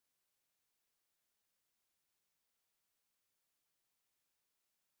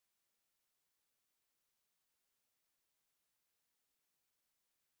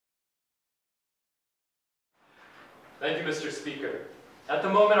Thank you, Mr. Speaker. At the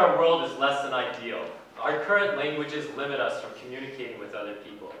moment, our world is less than ideal. Our current languages limit us from communicating with other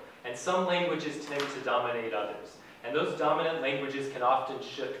people, and some languages tend to dominate others. And those dominant languages can often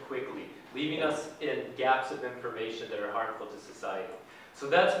shift quickly, leaving us in gaps of information that are harmful to society. So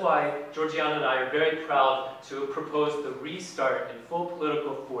that's why Georgiana and I are very proud to propose the restart in full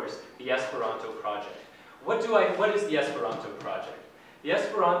political force, the Esperanto project. What is the Esperanto project? The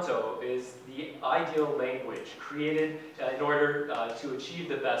Esperanto is the ideal language created in order to achieve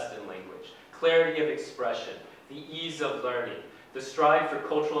the best in language. Clarity of expression, the ease of learning, the strive for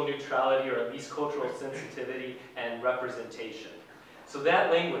cultural neutrality or at least cultural sensitivity and representation. So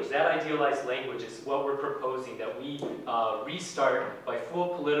that language, that idealized language is what we're proposing, that we restart by full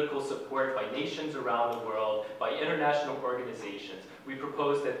political support by nations around the world, by international organizations. We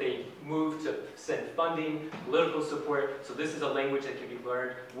propose that they move to send funding, political support, so this is a language that can be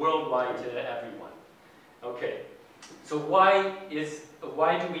learned worldwide to everyone. Okay, so why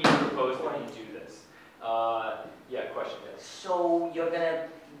do we propose that we do this? Yeah, question. Yes. So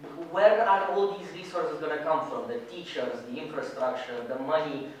where are all these resources going to come from? The teachers, the infrastructure, the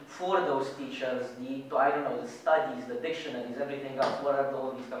money for those teachers, the studies, the dictionaries, everything else. Where are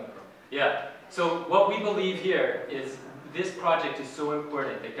all these coming from? Yeah, so what we believe here is this project is so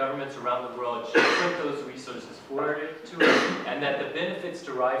important that governments around the world should put those resources forward to it, and that the benefits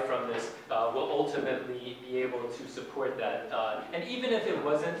derived from this will ultimately be able to support that. And even if it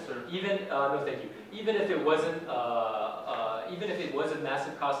wasn't, even if it wasn't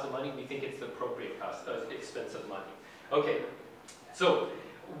massive cost of money, we think it's the appropriate cost of expensive money. Okay, so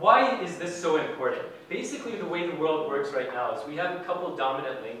why is this so important? Basically, the way the world works right now is we have a couple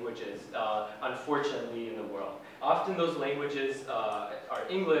dominant languages, unfortunately, in the world. Often those languages are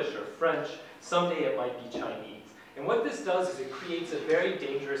English or French. Someday it might be Chinese. And what this does is it creates a very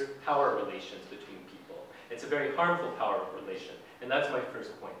dangerous power relations between people. It's a very harmful power relation. And that's my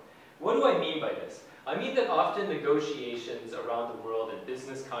first point. What do I mean by this? I mean that often negotiations around the world in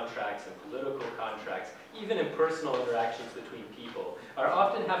business contracts and political contracts, even in personal interactions between people,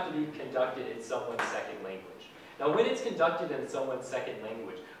 often have to be conducted in someone's second language. Now, when it's conducted in someone's second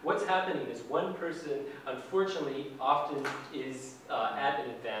language, what's happening is one person, unfortunately, often is at an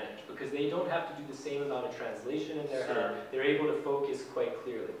advantage because they don't have to do the same amount of translation in their head. They're able to focus quite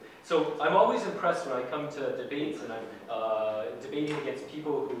clearly. So I'm always impressed when I come to debates and I'm debating against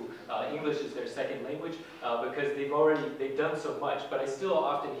people who English is their second language because they've done so much. But I still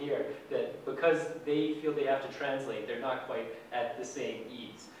often hear that because they feel they have to translate, they're not quite at the same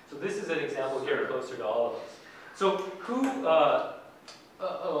ease. So this is an example here closer to all of us. So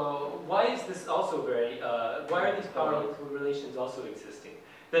why is this also why are these power relations also existing?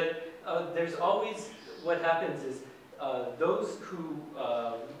 That there's always, what happens is those who,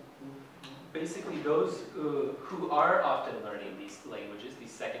 who are often learning these languages,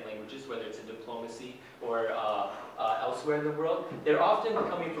 these second languages, whether it's in diplomacy or elsewhere in the world, they're often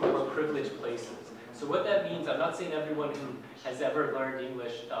coming from more privileged places. So what that means, I'm not saying everyone who has ever learned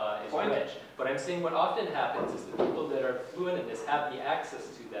English is rich, but I'm saying what often happens is the people that are fluent in this have the access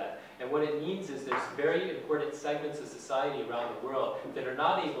to that. And what it means is there's very important segments of society around the world that are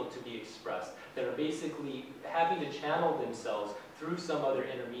not able to be expressed, that are basically having to channel themselves through some other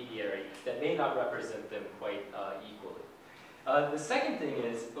intermediary that may not represent them quite equally. The second thing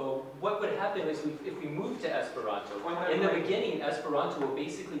is, what would happen is if we move to Esperanto, in the beginning, Esperanto will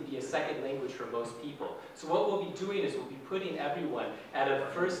basically be a second language for most people. So what we'll be doing is we'll be putting everyone at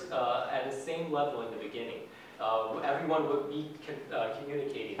the same level in the beginning. Everyone will be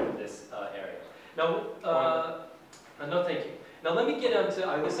communicating in this area. Now, no, thank you. Now let me get into,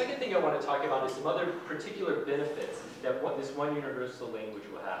 the second thing I want to talk about is some other particular benefits that this one universal language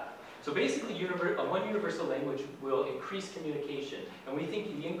will have. So basically, one universal language will increase communication, and we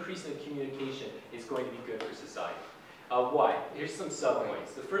think the increase in communication is going to be good for society. Why? Here's some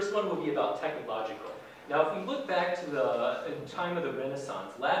sub-points. The first one will be about technological. Now, if we look back to the time of the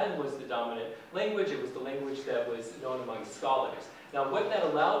Renaissance, Latin was the dominant language. It was the language that was known among scholars. Now, what that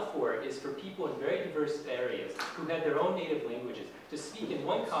allowed for is for people in very diverse areas who had their own native languages to speak in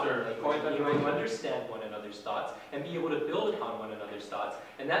one common language, be able to understand one another's thoughts, and be able to build upon one another's thoughts.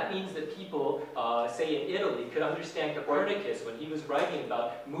 And that means that people, say in Italy, could understand Copernicus when he was writing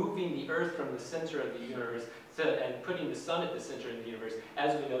about moving the Earth from the center of the universe and putting the sun at the center of the universe,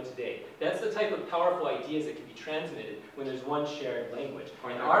 as we know today. That's the type of powerful ideas that can be transmitted when there's one shared language.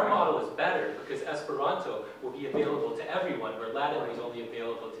 And our model is better because Esperanto will be available to everyone, where Latin was only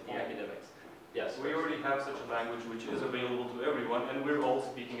available to the academics. Yes? We already have such a language which is available to everyone, and we're all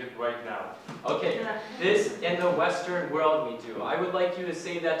speaking it right now. Okay, this in the Western world we do. I would like you to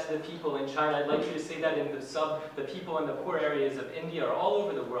say that to the people in China. I'd like you to say that in the people in the poor areas of India or all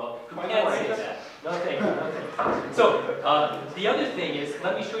over the world who can't say that. No thank you, no thank you. So the other thing is,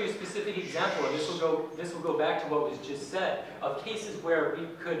 let me show you a specific example, and this will go back to what was just said, of cases where we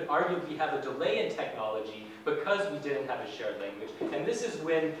could arguably have a delay in technology because we didn't have a shared language. And this is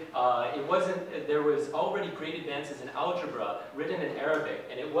when there was already great advances in algebra written in Arabic,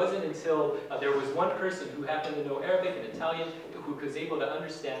 and it wasn't until there was one person who happened to know Arabic and Italian who was able to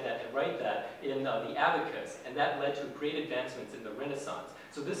understand that and write that in the abacus, and that led to great advancements in the Renaissance.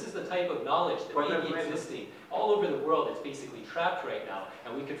 So this is the type of knowledge that may be existing all over the world. It's basically trapped right now,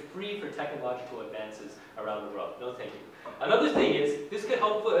 and we could free for technological advances around the world. No, thank you. Another thing is, this could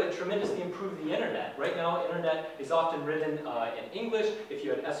help tremendously improve the internet. Right now, internet is often written in English. If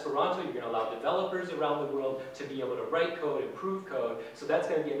you had Esperanto, you're going to allow developers around the world to be able to write code, improve code. So that's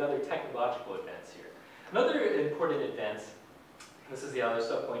going to be another technological advance here. Another important advance, this is the other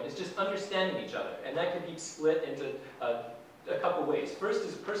sub-point, is just understanding each other. And that can be split into a couple ways. First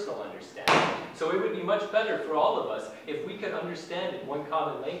is personal understanding. So it would be much better for all of us if we could understand in one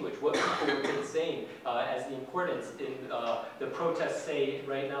common language what people have been saying as the importance in the protests, say,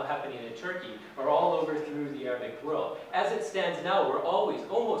 right now happening in Turkey, or all over through the Arabic world. As it stands now, we're always,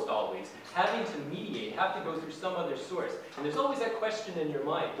 almost always, having to mediate, have to go through some other source. And there's always that question in your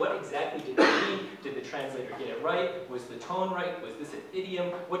mind, what exactly did it mean? Did the translator get it right? Was the tone right? Was this an idiom?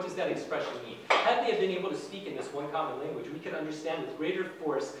 What does that expression mean? Had they have been able to speak in this one common language, we could understand with greater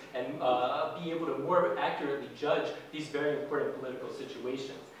force and be able to more accurately judge these very important political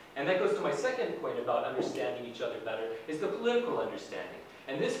situations. And that goes to my second point about understanding each other better, is the political understanding.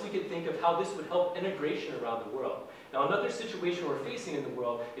 And this, we could think of how this would help integration around the world. Now, another situation we're facing in the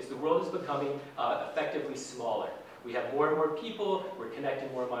world is the world is becoming effectively smaller. We have more and more people, we're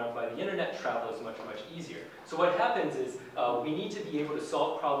connected more and more by the internet, travel is much, much easier. So what happens is we need to be able to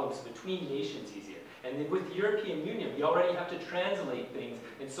solve problems between nations easier. And with the European Union, we already have to translate things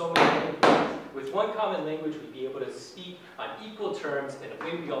in so many languages. With one common language, we'd be able to speak on equal terms in a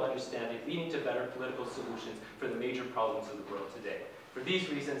way we all understand it, leading to better political solutions for the major problems of the world today. For these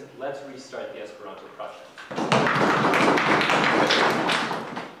reasons, let's restart the Esperanto project.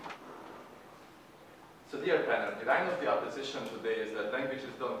 So dear panel, the line of the opposition today is that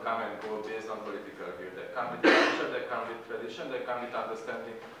languages don't come and go based on political view. They come with culture, they come with tradition, they come with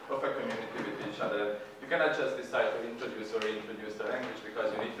understanding of a community with each other. You cannot just decide to introduce or reintroduce the language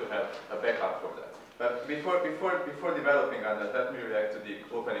because you need to have a backup for that. But before developing on that, let me react to the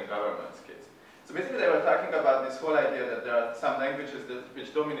opening governments case. So basically they were talking about this whole idea that there are some languages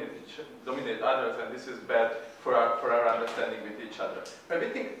which dominate others, and this is bad for our understanding with each other. But we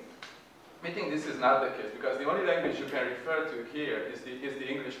think this is not the case, because the only language you can refer to here is the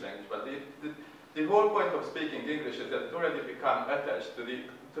English language. But the whole point of speaking English is that it already become attached to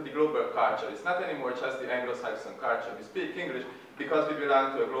the global culture. It's not anymore just the Anglo-Saxon culture. We speak English because we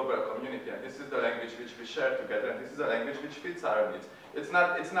belong to a global community, and this is the language which we share together, and this is a language which fits our needs. It's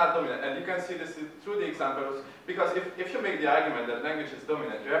not dominant, and you can see this through the examples, because if you make the argument that language is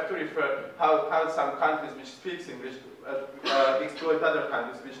dominant, you have to refer how some countries which speak English exploit other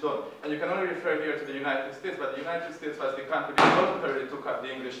countries which don't. And you can only refer here to the United States, but the United States was the country which voluntarily took up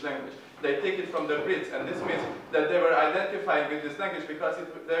the English language. They take it from the Brits, and this means that they were identifying with this language because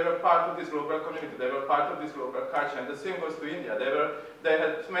they were part of this global community, they were part of this global culture, and the same goes to India. They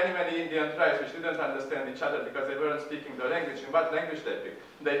had many Indian tribes which didn't understand each other because they weren't speaking the language. And what language they picked?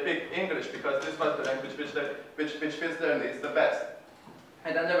 They picked English because this was the language which fits their needs the best.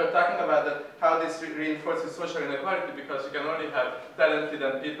 And then they were talking about how this reinforces social inequality, because you can only have talented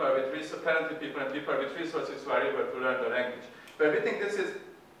people and people with resources who are able to learn the language. But we think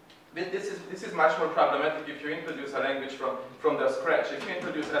this is much more problematic if you introduce a language from the scratch. If you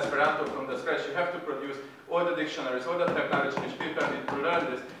introduce Esperanto from the scratch, you have to produce all the dictionaries, all the technology which people need to learn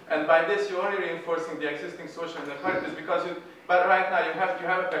this. And by this, you're only reinforcing the existing social inequalities, because but right now you have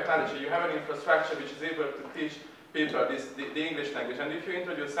a technology, you have an infrastructure which is able to teach people the English language. And if you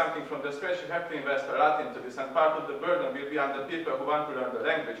introduce something from the scratch, you have to invest a lot into this, and part of the burden will be on the people who want to learn the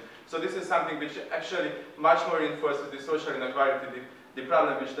language. So this is something which actually much more reinforces the social inequality, the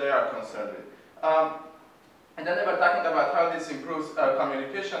problem which they are concerned with. And then they were talking about how this improves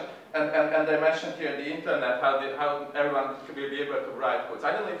communication, and they mentioned here the internet, how everyone will be able to write codes.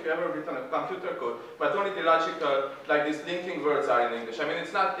 I don't know if you've ever written a computer code, but only the logical, like these linking words are in English. I mean,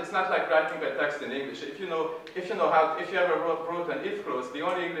 it's not like writing a text in English. If you ever wrote an if clause, the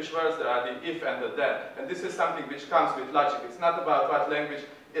only English words there are the if and the then, and this is something which comes with logic. It's not about what language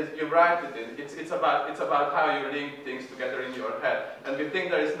you write it in. It's about how you link things together in your head. And we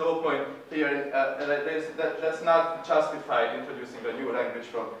think there is no point here, that's not justified introducing a new language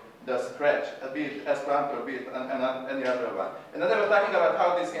from the scratch, be it Esperanto, be it any other one. And then they were talking about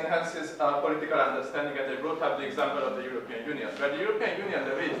how this enhances political understanding, and they brought up the example of the European Union, where the European Union,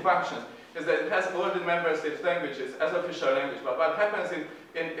 the way it functions, is that it has all the member states' languages as official language. But what happens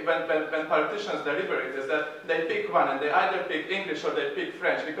when politicians deliberate is that they pick one, and they either pick English or they pick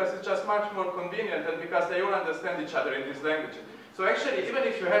French, because it's just much more convenient, and because they all understand each other in these languages. So actually, even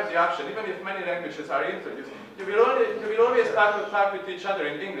if you have the option, even if many languages are introduced, you will always talk with each other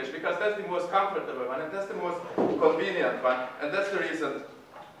in English, because that's the most comfortable one, and that's the most convenient one, and that's the reason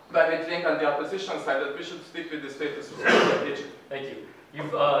why we think on the opposition side that we should stick with the status quo. Thank you.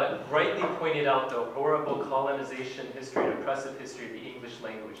 You've rightly pointed out the horrible colonization history and oppressive history of the English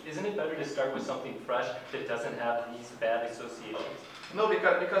language. Isn't it better to start with something fresh that doesn't have these bad associations? No,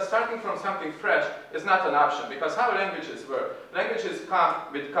 because starting from something fresh is not an option, because how languages work. Languages come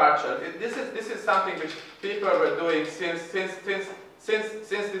with culture. This is something which people were doing since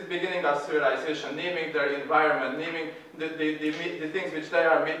the beginning of civilization, naming their environment, naming the things which they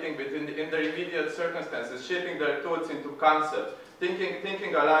are meeting with in their immediate circumstances, shaping their thoughts into concepts,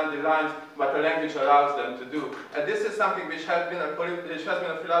 thinking along the lines what a language allows them to do. And this is something which has been a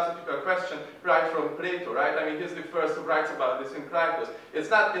philosophical question right from Plato, right? I mean, he's the first who writes about this in Critias. It's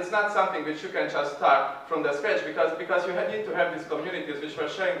not something which you can just start from the scratch, because you need to have these communities which were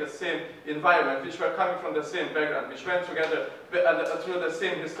sharing the same environment, which were coming from the same background, which went together through the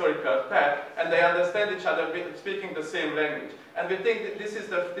same historical path, and they understand each other speaking the same language. And we think that this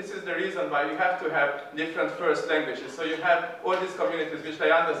is the reason why you have to have different first languages. So you have all these communities which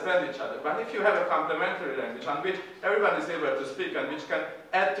they understand each other. But if you have a complementary language on which everyone is able to speak and which can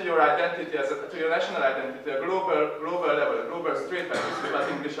add to your identity, to your national identity, a global level, a global street, and this is what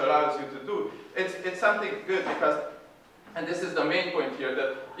English allows you to do, it's something good, because, and this is the main point here,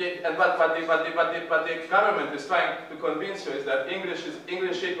 that what the government is trying to convince you is that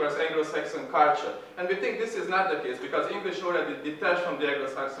English equals Anglo-Saxon culture. And we think this is not the case, because English already detached from the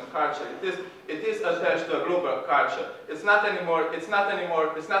Anglo-Saxon culture. It is attached to a global culture. It's not anymore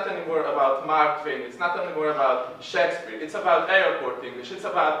about Mark Twain. It's not anymore about Shakespeare. It's about airport English. It's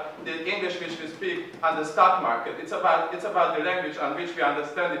about the English which we speak on the stock market. It's about the language on which we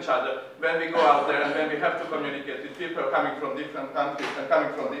understand each other when we go out there and when we have to communicate with people coming from different countries and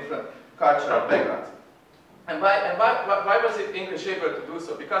coming from different cultural backgrounds. And why was it English able to do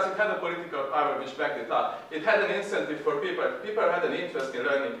so? Because it had a political power which backed it up. It had an incentive for people. People had an interest in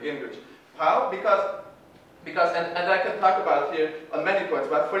learning English. How? Because and I can talk about here on many points,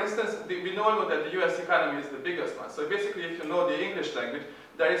 but for instance, we all know that the US economy is the biggest one. So basically, if you know the English language,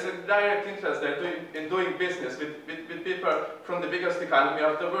 there is a direct interest there in doing business with people from the biggest economy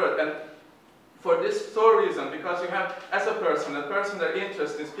of the world. And for this sole reason, because you have, as a personal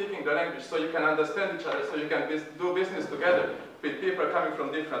interest in speaking the language, so you can understand each other, so you can do business together with people coming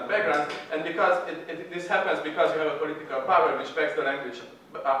from different backgrounds, and because this happens because you have a political power which backs the language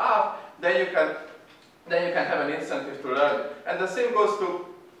up, then you can have an incentive to learn it. And the same goes to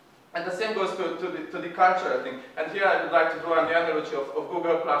the cultural thing. And here I would like to draw on the analogy of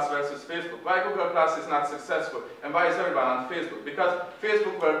Google Plus versus Facebook. Why Google Plus is not successful, and why is everyone on Facebook? Because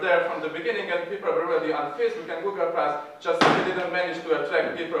Facebook were there from the beginning, and people were already on Facebook, and Google Plus just didn't manage to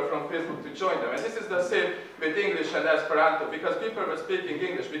attract people from Facebook to join them. And this is the same with English and Esperanto, because people were speaking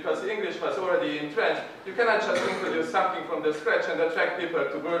English, because English was already entrenched. You cannot just introduce something from the scratch and attract people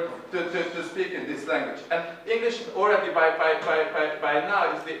to speak in this language. And English already by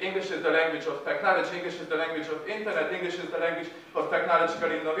now English is the language of technology, English is the language of internet, English is the language of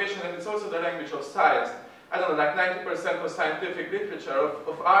technological innovation, and it's also the language of science. I don't know, like 90% of scientific literature,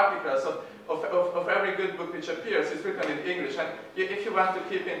 of articles, of every good book which appears is written in English. And if you want to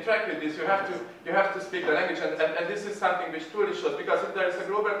keep in track with this, you have to speak the language. And this is something which truly shows, because if there is a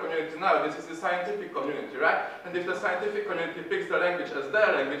global community now, this is the scientific community, right? And if the scientific community picks the language as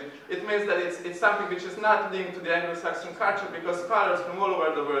their language, it means that it's something which is not linked to the Anglo-Saxon culture, because scholars from all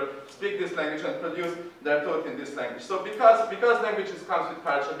over the world speak this language and produce their thought in this language. So because languages comes with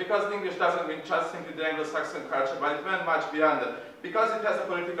culture, because English doesn't mean just simply the Anglo-Saxon culture, but it went much beyond that. Because it has a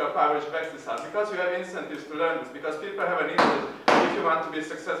political power which backs this up, because you have incentives to learn this, because people have an interest, if you want to be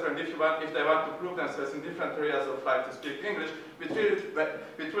successful, and if they want to prove themselves in different areas of life to speak English, we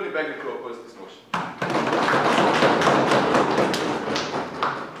truly beg you to oppose this motion.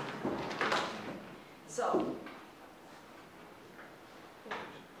 So,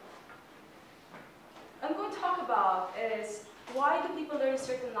 I'm going to talk about is why do people learn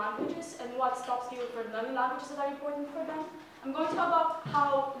certain languages and what stops people from learning languages that are important for them. I'm going to talk about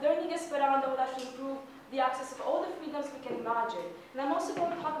how learning Esperanto will actually improve the access of all the freedoms we can imagine. And I'm also going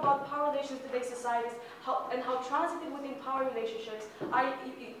to talk about power relations in today's societies and how transitive within power relationships are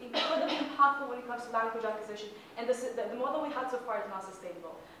incredibly impactful when it comes to language acquisition. And the model we had so far is not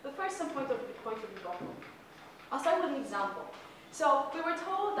sustainable. But first, some point of rebuttal. I'll start with an example. So we were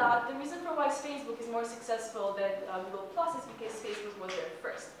told that the reason for why Facebook is more successful than Google Plus is because Facebook was there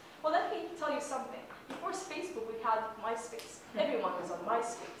first. Well, let me tell you something. Before Facebook, we had MySpace. Everyone was on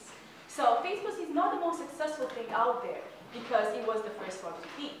MySpace. So Facebook is not the most successful thing out there because it was the first one to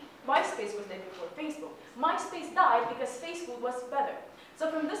be. MySpace was there before Facebook. MySpace died because Facebook was better. So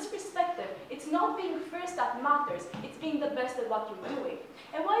from this perspective, it's not being first that matters, it's being the best at what you're doing.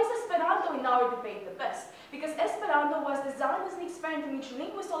 And why is Esperanto in our debate the best? Because Esperanto was designed as an experiment in which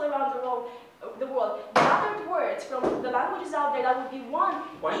linguists all around the world gathered words from the languages out there that would be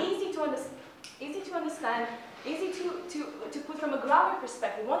easy to understand, easy to put from a grammar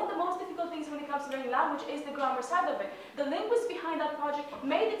perspective. One of the most difficult things when it comes to learning language is the grammar side of it. The linguists behind that project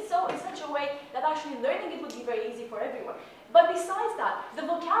made it so in such a way that actually learning it would be very easy for everyone. But besides that, the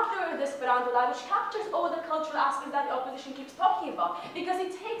vocabulary of the Esperanto language captures all the cultural aspects that the opposition keeps talking about, because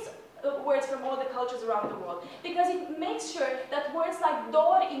it takes words from all the cultures around the world, because it makes sure that words like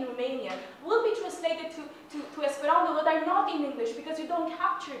dor in Romanian will be translated to Esperanto that are not in English because you don't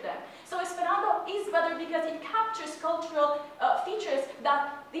capture them. So Esperanto is better because it captures cultural features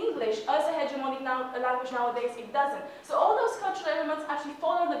that English, as a hegemonic language nowadays, it doesn't. So all those cultural elements actually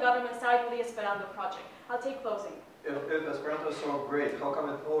fall on the government side of the Esperanto project. I'll take closing. If Esperanto is so great, how come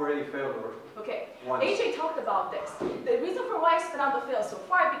it already failed? Okay, once? AJ talked about this. The reason for why Esperanto failed so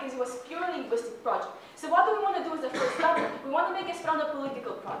far because it was a pure linguistic project. So what do we want to do as the first level? We want to make Esperanto a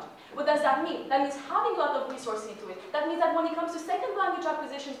political project. What does that mean? That means having a lot of resources into it. That means that when it comes to second language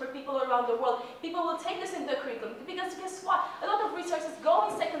acquisitions for people around the world, people will take this into the curriculum. Because guess what? A lot of resources go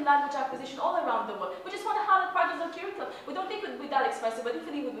in second language acquisition all around the world. We just want to have it part of the curriculum. We don't think it would be that expensive, but if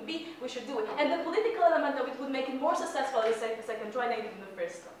it would be, we should do it. And the political element of it would make it more successful as the second try than in the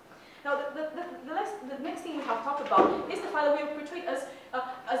first one. Now, the next thing we have talked about is the fact that we are portrayed as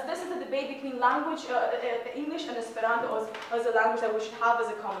this is a debate between language, English and Esperanto as a language that we should have as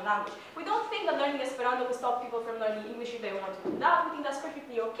a common language. We don't think that learning Esperanto will stop people from learning English if they want to do that. We think that's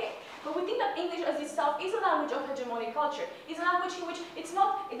perfectly okay. But we think that English as itself is a language of hegemonic culture. It's a language in which it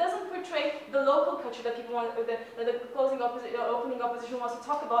doesn't portray the local culture that people want, the opening opposition wants to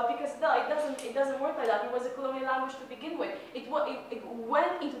talk about, because it doesn't work like that. It was a colonial language to begin with. It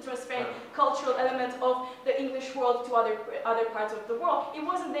went into transferring cultural elements of the English world to other parts of the world. It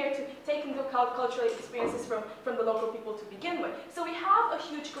wasn't there to take into account cultural experiences from the local people to begin with. So we have a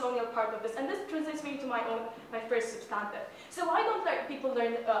huge colonial part of this, and this translates me to my first substantive. So why don't people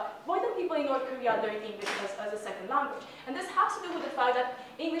in North Korea learn English as a second language? And this has to do with the fact that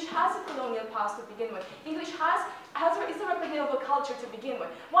English has a colonial past to begin with. English is a representative of a culture to begin with.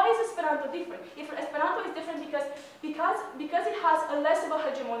 Why is Esperanto different? Esperanto is different because it has a less of a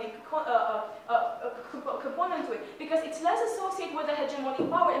hegemonic component to it, because it's less associated with the hegemonic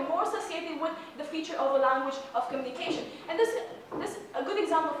power and more associated with the feature of a language of communication. And a good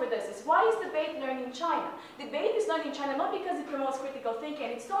example for this is, why is debate learned in China? Debate is learned in China not because it promotes critical thinking,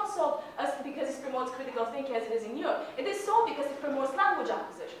 and it's not so because it promotes critical thinking as it is in Europe. It is so because it promotes language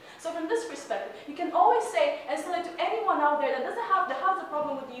acquisition. So from this perspective, you can always say and sell it to anyone out there that has a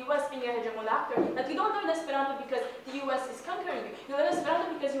problem with the US being a hegemonic actor, that you don't learn Esperanto because the US is conquering you. You learn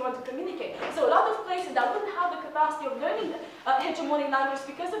Esperanto because you want to communicate. So a lot of places that wouldn't have the capacity of learning hegemonic language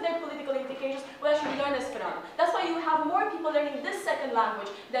because of their political implications will actually learn Esperanto. That's why you have more people learning this second language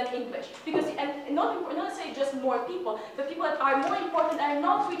than English. And not necessarily just more people, but people that are more important and are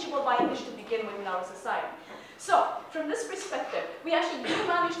not reachable by English to begin with in our society. So, from this perspective, we actually do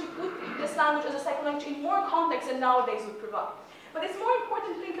manage to put this language as a second language in more context than nowadays would provide. But it's more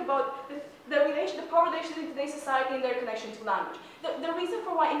important to think about the power relations in today's society and their connection to language. The reason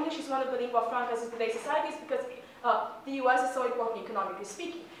for why English is one of the lingua francas in today's society is because the US is so important economically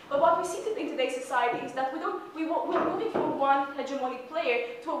speaking. But what we see in today's society is that we're moving from one hegemonic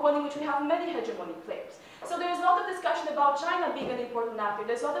player to one in which we have many hegemonic players. So there's a lot of discussion about China being an important actor.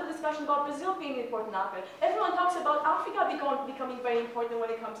 There's a lot of discussion about Brazil being an important actor. Everyone talks about Africa becoming very important when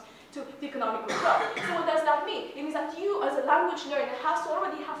it comes to economic growth. So what does that mean? It means that you, as a language learner,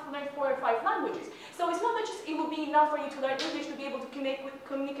 already have to learn 4 or 5 languages. So it's not that it will be enough for you to learn English to be able to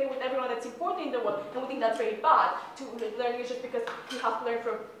communicate with everyone that's important in the world. And we think that's very bad to learn English just because you have to learn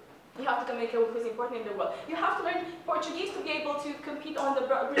from You have to communicate with who's important in the world. You have to learn Portuguese to be able to compete on the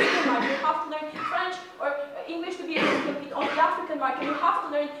Brazilian market. You have to learn French or English to be able to compete on the African market. You have to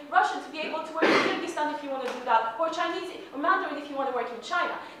learn Russian to be able to work in Kyrgyzstan if you want to do that, or Chinese or Mandarin if you want to work in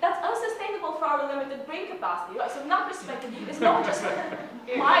China. That's unsustainable for our limited brain capacity, right? So from that perspective, it's not just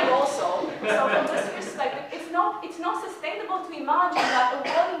mine also. So from this perspective, it's not sustainable to imagine that a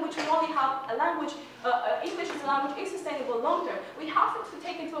world in which we only have a language, English as a language, is sustainable long term. We have to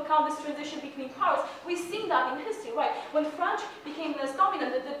take into account this transition between powers. We've seen that in history, right? When French became less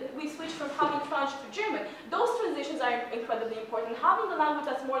dominant, we switched from having French to German. Those transitions are incredibly important. Having a language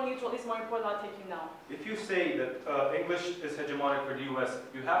that's more neutral is more important. I'll take you now. If you say that English is hegemonic for the US,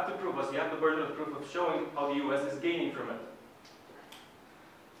 you have to prove us, you have the burden of proof of showing how the US is gaining from it.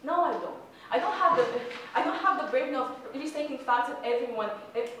 No, I don't. I don't have the burden of restating facts that everyone.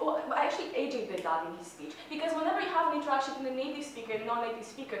 Actually, AJ did that in his speech, because whenever you have an interaction between a native speaker and non-native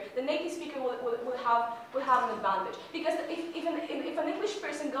speaker, the native speaker will have an advantage. Because if an English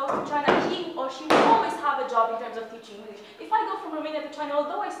person goes to China, he or she will always have a job in terms of teaching English. If I go from Romania to China,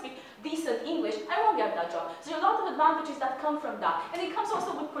 although I speak decent English, I won't get that job. So there are a lot of advantages that come from that, and it comes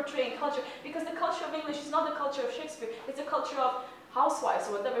also with portraying culture, because the culture of English is not the culture of Shakespeare; it's a culture of housewives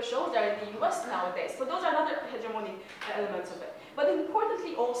or whatever shows there in the US nowadays. So those are another hegemonic elements of it. But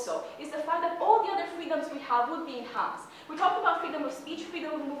importantly also is the fact that all the other freedoms we have would be enhanced. We talked about freedom of speech,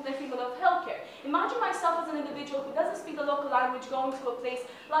 freedom of movement, freedom of healthcare. Imagine myself as an individual who doesn't speak the local language going to a place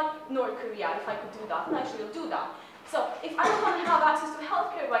like North Korea, if I could do that, and actually I'll do that. So if I don't want to have access to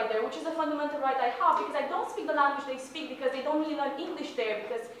healthcare right there, which is a fundamental right I have, because I don't speak the language they speak, because they don't really learn English there,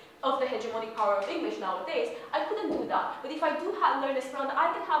 because of the hegemonic power of English nowadays, I couldn't do that. But if I do learn Esperanto, I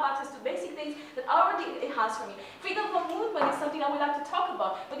can have access to basic things that are already enhanced for me. Freedom of movement is something I would like to talk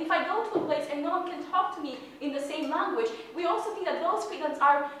about. But if I go to a place and no one can talk to me in the same language, we also think that those freedoms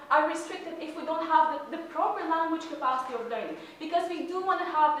are restricted if we don't have the proper language capacity of learning. Because we do want to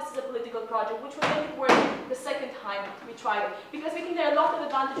have this as a political project, which will make it work the second time we try it. Because we think there are a lot of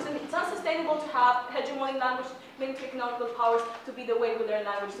advantages, and it's unsustainable to have hegemonic language linked to economical powers to be the way we learn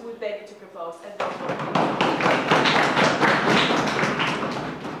language. So we beg you to propose and vote for it.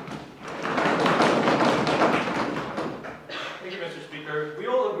 Thank you, Mr. Speaker. We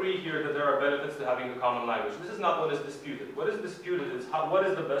all agree here that there are benefits to having a common language. This is not what is disputed. What is disputed is what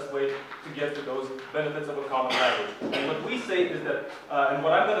is the best way to get to those benefits of a common language. And what we say is that, and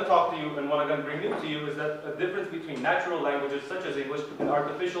what I'm going to talk to you and what I'm going to bring to you is that a difference between natural languages such as English and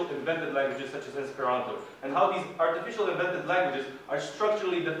artificial invented languages such as Esperanto, and how these artificial invented languages are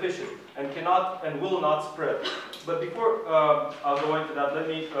structurally deficient and cannot and will not spread. But before I'll go into that, let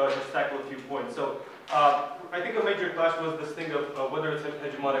me just tackle a few points. So I think a major clash was this thing of whether it's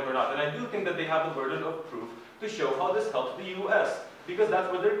hegemonic or not. And I do think that they have the burden of proof to show how this helps the US. Because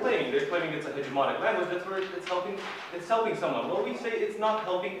that's what they're claiming. They're claiming it's a hegemonic language, that's where it's helping someone. Well, we say it's not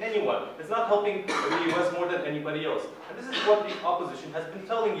helping anyone. It's not helping the US more than anybody else. And this is what the opposition has been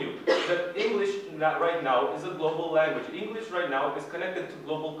telling you, that English right now is a global language. English right now is connected to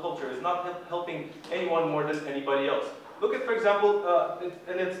global culture. It's not helping anyone more than anybody else. Look at, for example,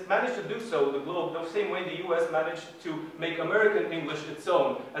 and it's managed to do so, the globe, the same way the US managed to make American English its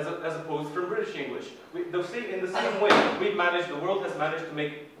own, as opposed from British English. In the same way, the world has managed to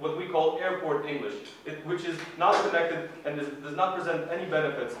make what we call airport English, which is not connected and does not present any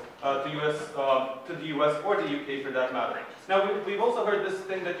benefits to the US or the UK for that matter. Now, we've also heard this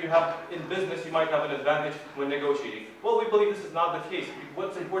thing that you have in business, you might have an advantage when negotiating. Well, we believe this is not the case.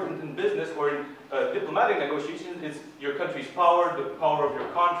 What's important in business or in diplomatic negotiations is your country's power, the power of your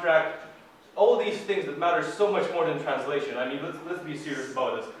contract, all these things that matter so much more than translation. I mean, let's be serious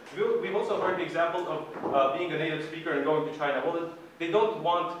about this. We've also heard the example of being a native speaker and going to China. Well, they don't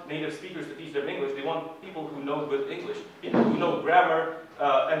want native speakers to teach them English. They want people who know good English, people who know grammar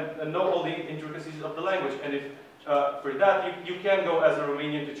and know all the intricacies of the language. And if for that, you can go as a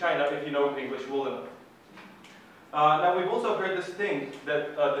Romanian to China if you know English well enough. Now, we've also heard this thing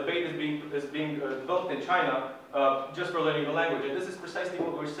that debate is being developed in China just for learning the language, and this is precisely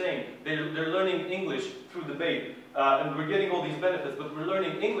what we're saying. They're learning English through debate, and we're getting all these benefits, but we're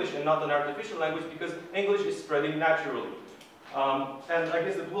learning English and not an artificial language because English is spreading naturally. And I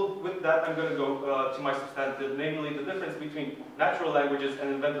guess with that, I'm going to go to my substantive, namely the difference between natural languages and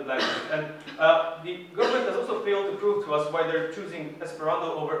invented languages. And the government has also failed to prove to us why they're choosing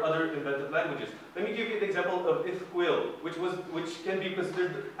Esperanto over other invented languages. Let me give you the example of Ifquil, which can be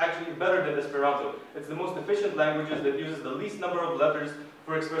considered actually better than Esperanto. It's the most efficient language that uses the least number of letters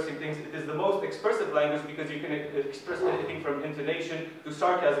for expressing things. It is the most expressive language because you can express anything from intonation to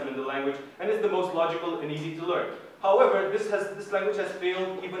sarcasm in the language, and it's the most logical and easy to learn. However, this language has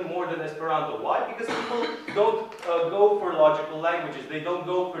failed even more than Esperanto. Why? Because people don't go for logical languages. They don't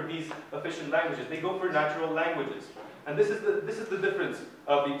go for these efficient languages. They go for natural languages. And this is the difference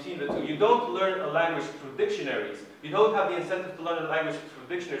between the two. You don't learn a language through dictionaries. You don't have the incentive to learn a language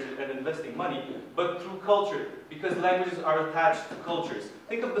through dictionaries and investing money, but through culture, because languages are attached to cultures.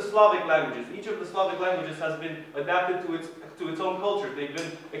 Think of the Slavic languages. Each of the Slavic languages has been adapted to its own culture. They've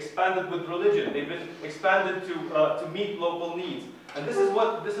been expanded with religion. They've been expanded to meet local needs. And this is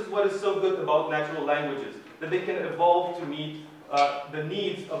what is so good about natural languages, that they can evolve to meet the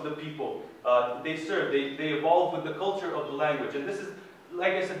needs of the people they serve. They evolve with the culture of the language. And this is,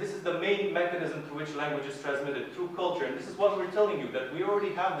 like I said, this is the main mechanism through which language is transmitted, through culture. And this is what we're telling you, that we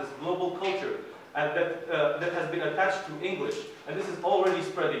already have this global culture and that has been attached to English. And this is already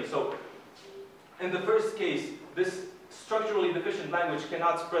spreading. So in the first case, this structurally deficient language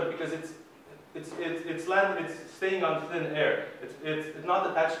cannot spread because it's staying on thin air. It's not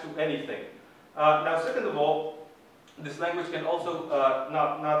attached to anything. Now, second of all, this language can also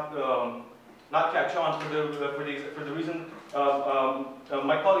not catch on for the reason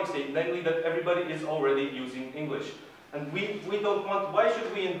my colleagues say, namely that everybody is already using English. And we don't want, why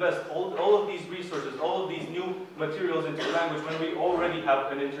should we invest all of these resources, all of these new materials into language when we already have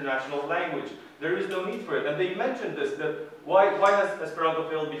an international language? There is no need for it. And they mentioned this, that why has Esperanto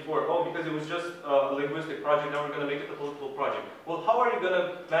failed before? Oh, because it was just a linguistic project, now we're going to make it a political project. Well, how are you going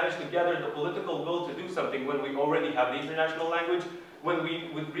to manage to gather the political will to do something when we already have the international language, when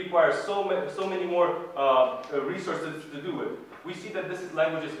we would require so many more resources to do it? We see that this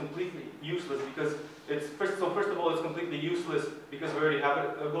language is completely useless because first of all, it's completely useless because we already have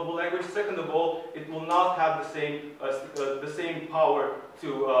a global language. Second of all, it will not have the same power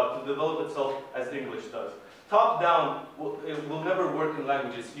to develop itself as English does. Top down, it will never work in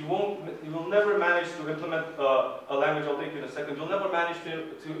languages. You will never manage to implement a language. I'll take you in a second. You'll never manage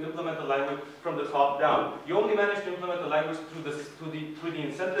to implement a language from the top down. You only manage to implement a language through the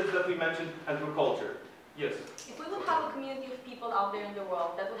incentives that we mentioned and through culture. Yes. If we would have a community of people out there in the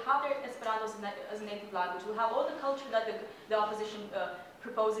world that would have their Esperanto as a native language, would have all the culture that the opposition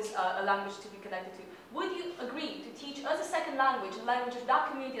proposes a language to be connected to, would you agree to teach as a second language, a language of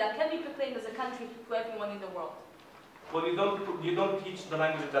that community that can be proclaimed as a country to everyone in the world? Well, you don't teach the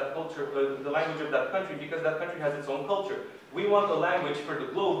language of that culture, the language of that country, because that country has its own culture. We want a language for the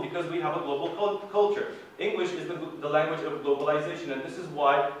globe because we have a global culture. English is the language of globalization, and this is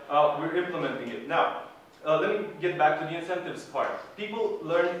why we're implementing it. Now, let me get back to the incentives part. People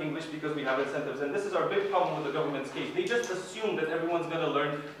learn English because we have incentives, and this is our big problem with the government's case. They just assume that everyone's going to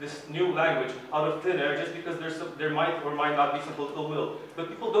learn this new language out of thin air just because there might or might not be some political will. But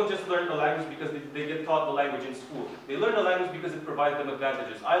people don't just learn a language because they get taught the language in school. They learn a language because it provides them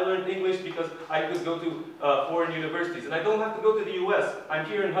advantages. I learned English because I could go to foreign universities, and I don't have to go to the US. I'm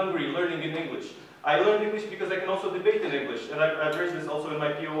here in Hungary learning in English. I learned English because I can also debate in English, and I've raised this also in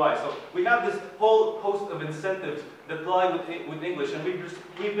my POI. So we have this whole host of incentives that lie with English, and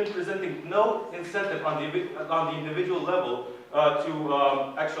we've been presenting no incentive on the individual level to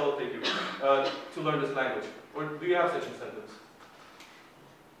learn this language. Or do you have such incentives?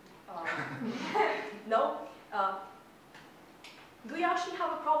 No. Do you actually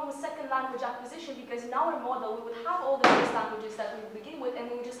have a problem with second language acquisition? Because in our model, we would have all the base languages that we would begin with, and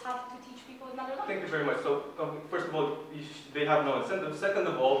we would just have to teach people another language. Thank you very much. So, first of all, they have no incentive. Second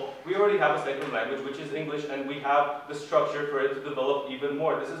of all, we already have a second language, which is English, and we have the structure for it to develop even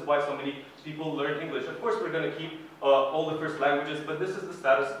more. This is why so many people learn English. Of course, we're going to keep all the first languages, but this is the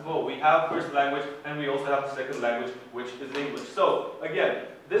status quo. We have first language, and we also have the second language, which is English. So, again,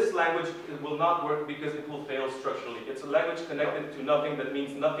 this language will not work because it will fail structurally. It's a language connected to nothing that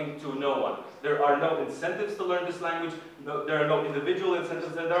means nothing to no one. There are no incentives to learn this language, there are no individual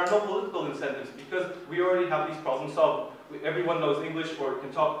incentives, and there are no political incentives because we already have these problems solved. Everyone knows English or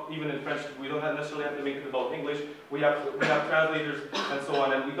can talk even in French. We don't necessarily have to make it about English. We have translators and so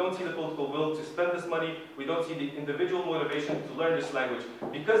on, and we don't see the political will to spend this money. We don't see the individual motivation to learn this language.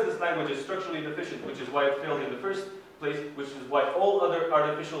 Because this language is structurally deficient, which is why it failed in the first place, which is why all other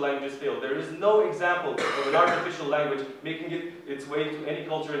artificial languages fail. There is no example of an artificial language making its way to any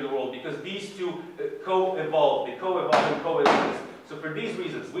culture in the world because these two co-evolve. They co-evolve and coexist. So for these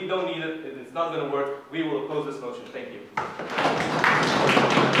reasons, we don't need it. It's not going to work. We will oppose this motion. Thank you.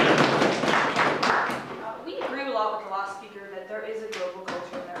 We agree a lot with the last speaker that there is a global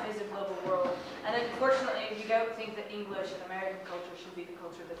culture and there is a global world. And unfortunately, if you go think that English and American culture should be the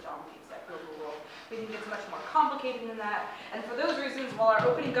culture that dominates that global world. We think it's much more complicated than that. And for those reasons, while our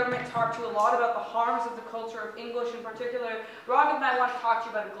opening government talked to you a lot about the harms of the culture of English in particular, Raghav and I want to talk to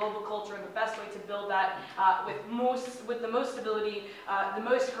you about a global culture and the best way to build that with the most stability, the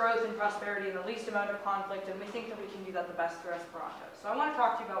most growth and prosperity, and the least amount of conflict. And we think that we can do that the best through Esperanto. So I want to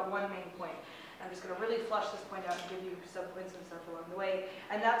talk to you about one main point. I'm just going to really flesh this point out and give you some points and stuff along the way,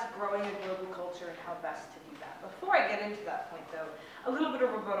 and that's growing a global culture and how best to do that. Before I get into that point, though, a little bit of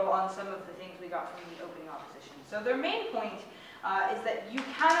rebuttal on some of the things we got from the opening opposition. So their main point is that you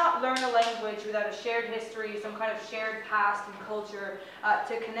cannot learn a language without a shared history, some kind of shared past and culture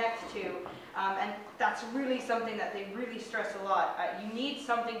to connect to, and that's really something that they really stress a lot. You need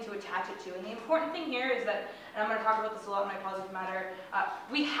something to attach it to, and the important thing here is that, and I'm going to talk about this a lot in my positive matter,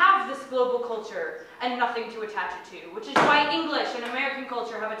 we have this global culture and nothing to attach it to, which is why English and American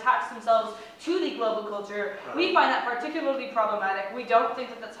culture have attached themselves to the global culture. We find that particularly problematic. We don't think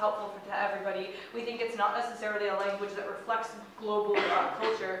that that's helpful to everybody. We think it's not necessarily a language that reflects global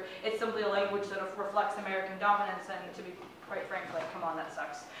culture. It's simply a language that reflects American dominance, and to be quite frank, like, come on, that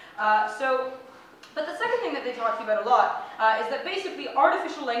sucks. But the second thing that they talk to you about a lot is that basically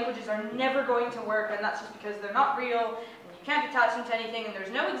artificial languages are never going to work, and that's just because they're not real, and you can't attach them to anything, and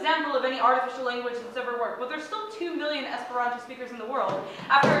there's no example of any artificial language that's ever worked. But there's still 2 million Esperanto speakers in the world,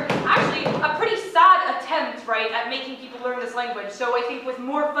 after actually a pretty sad attempt, right, at making people learn this language. So I think with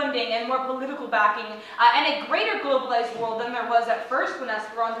more funding and more political backing, and a greater globalized world than there was at first when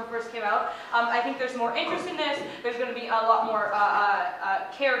Esperanto first came out, I think there's more interest in this. There's going to be a lot more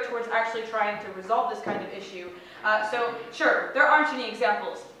care towards actually trying to resolve this kind of issue. So sure, there aren't any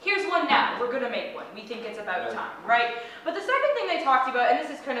examples. Here's one now. We're going to make one. We think it's about time, right? But the second thing they talked about, and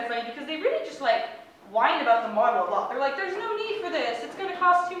this is kind of funny because they really just like whine about the model a lot. They're like, there's no need for this. It's going to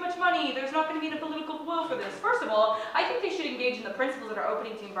cost too much money. There's not going to be the political will for this. First of all, I think they should engage in the principles that our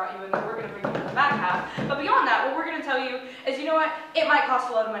opening team brought you in, that we're going to bring you in the back half. But beyond that, what we're going to tell you is, you know what? It might cost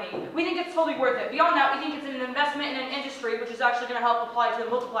a lot of money. We think it's totally worth it. Beyond that, we think it's an investment in an industry which is actually going to help apply to the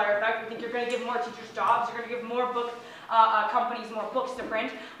multiplier effect. We think you're going to give more teachers jobs. You're going to give more companies more books to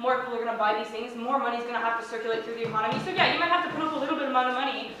print. More people are going to buy these things. More money is going to have to circulate through the economy. So yeah, you might have to put up a little bit amount of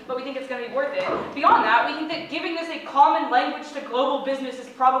money, but we think it's going to be worth it. Beyond that, we think that giving this a common language to global business is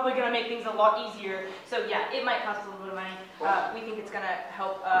probably going to make things a lot easier. So yeah, it might cost a little bit of money. We think it's going to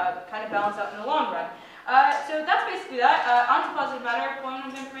help kind of balance out in the long run. So that's basically that. On to positive matter.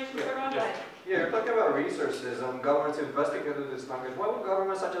 Point of information for everyone. Yeah, you're talking about resources and governments investing into this language. Why would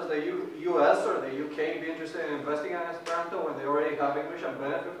governments such as the US or the UK be interested in investing in Esperanto when they already have English and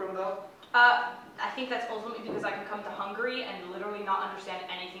benefit from that? I think that's ultimately because I can come to Hungary and literally not understand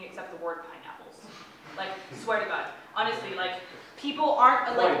anything except the word pineapples. Like, swear to God. Honestly, like, people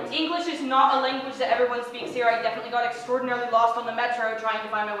aren't, like, English is not a language that everyone speaks here. I definitely got extraordinarily lost on the metro trying to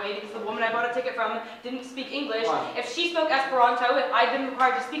find my way because the woman I bought a ticket from didn't speak English. If she spoke Esperanto, if I'd been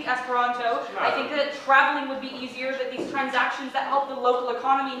required to speak Esperanto, I think that traveling would be easier, that these transactions that help the local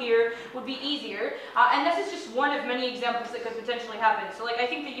economy here would be easier. And this is just one of many examples that could potentially happen. So, like, I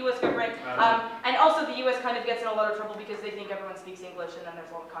think the US government, and also the US kind of gets in a lot of trouble because they think everyone speaks English and then there's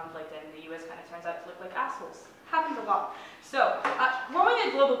a lot of conflict and the US kind of turns out to look like assholes. Happens a lot. So, growing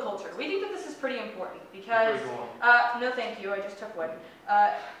a global culture. We think that this is pretty important because, no thank you, I just took one.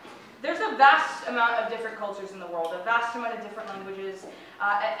 There's a vast amount of different cultures in the world, a vast amount of different languages,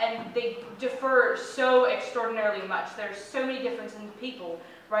 and they differ so extraordinarily much. There's so many differences in people,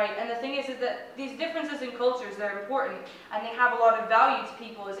 right? And the thing is that these differences in cultures, they're important, and they have a lot of value to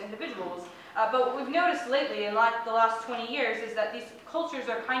people as individuals. But what we've noticed lately in like the last 20 years is that these cultures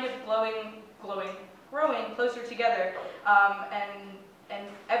are kind of growing closer together, and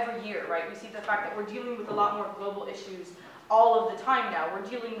every year, right? We see the fact that we're dealing with a lot more global issues all of the time now. We're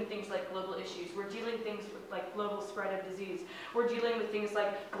dealing with things like global issues. We're dealing with things like global spread of disease. We're dealing with things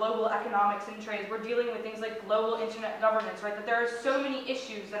like global economics and trade. We're dealing with things like global internet governance, right? That there are so many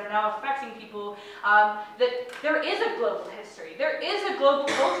issues that are now affecting people that there is a global history. There is a global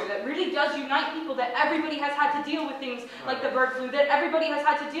culture that really does unite people, that everybody has had to deal with things like the bird flu, that everybody has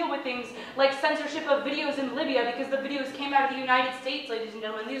had to deal with things like censorship of videos in Libya because the videos came out of the United States, ladies and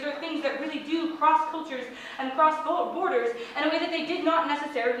gentlemen. These are things that really do cross cultures and cross borders in a way that they did not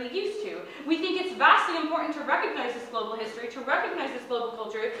necessarily used to. We think it's vastly important to recognize this global history, to recognize this global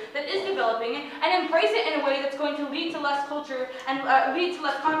culture that is developing, and embrace it in a way that's going to lead to less culture and lead to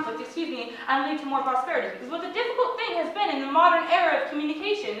less conflict, and lead to more prosperity. Because what the difficult thing has been in the modern era of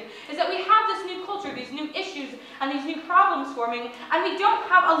communication is that we have this new culture, these new issues, and these new problems forming, and we don't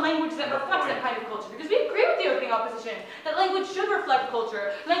have a language that reflects that kind of culture. Because we agree with with the opening opposition, that language should reflect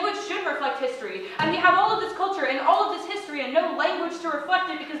culture, language should reflect history, and we have all of this culture and all of this history and no language to reflect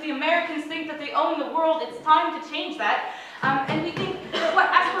it because the Americans think that they own the world. It's time to change that. And we think that what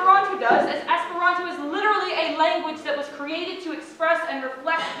Esperanto does is Esperanto is literally a language that was created to express and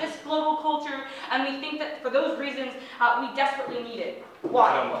reflect this global culture, and we think that for those reasons, we desperately need it.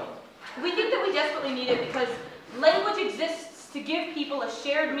 Why? We think that we desperately need it because language exists to give people a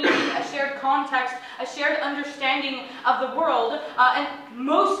shared meaning, a shared context, a shared understanding of the world, and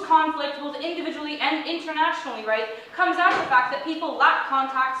most conflict, both individually and internationally, right, comes out of the fact that people lack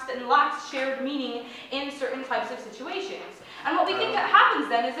context and lack shared meaning in certain types of situations. And what we think that happens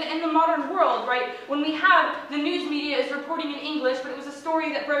then is that in the modern world, right, when we have the news media is reporting in English, but it was a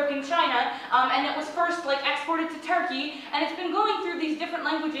story that broke in China, and it was first like exported to Turkey, and it's been going through these different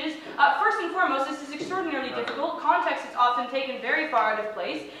languages. First and foremost, this is extraordinarily difficult. Context is often taken very far out of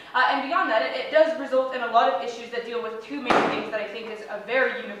place, and beyond that, it does result in a lot of issues that deal with two main things that I think is a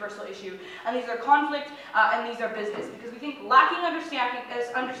very universal issue, and these are conflict and these are business, because we think lacking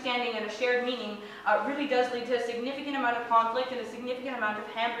understanding and a shared meaning really does lead to a significant amount of conflict and a significant amount of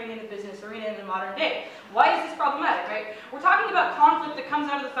hampering in the business arena in the modern day. Why is this problematic, right? We're talking about conflict that comes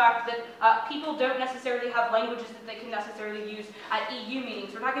out of the fact that people don't necessarily have languages that they can necessarily use at EU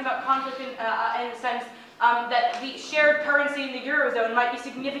meetings. We're talking about conflict in the sense that the shared currency in the Eurozone might be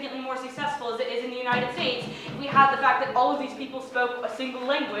significantly more successful as it is in the United States if we had the fact that all of these people spoke a single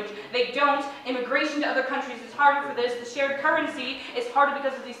language. They don't. Immigration to other countries is harder for this. The shared currency is harder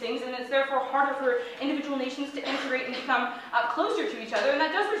because of these things, and it's therefore harder for individual nations to integrate and become closer to each other, and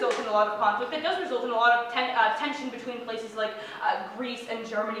that does result in a lot of conflict. That does result in a lot of tension between places like Greece and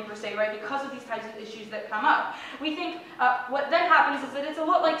Germany, per se, right, because of these types of issues that come up. We think what then happens is that it's a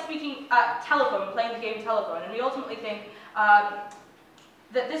lot like speaking telephone, playing the game telephone, and we ultimately think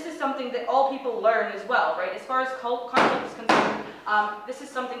that this is something that all people learn as well, right? As far as conflict is concerned, this is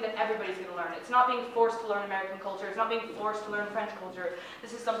something that everybody's going to learn. It's not being forced to learn American culture. It's not being forced to learn French culture.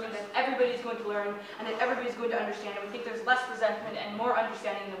 This is something that everybody's going to learn and that everybody's going to understand. And we think there's less resentment and more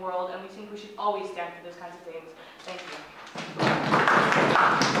understanding in the world, and we think we should always stand for those kinds of things. Thank you.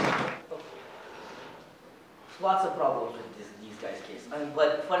 Lots of problems with these guys' case.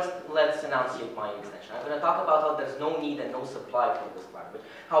 But first, let's enunciate my extension. I'm going to talk about how there's no need and no supply for this language,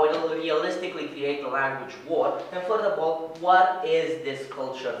 how it will realistically create a language war, and furthermore, what is this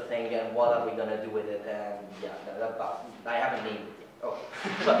culture thing and what are we going to do with it? And yeah, I haven't named it yet. Okay.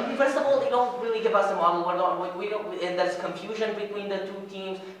 But first of all, they don't really give us a model. And there's confusion between the two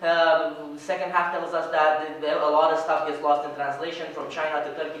teams. Second half tells us that a lot of stuff gets lost in translation from China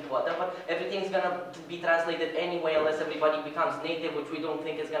to Turkey to whatever. Everything's going to be translated anyway unless everybody becomes native, which we don't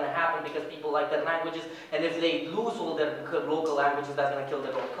think is going to happen because people like their languages. And if they lose all their local languages, that's going to kill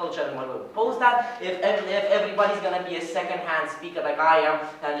their own culture. And we're going to oppose that. If everybody's going to be a second-hand speaker like I am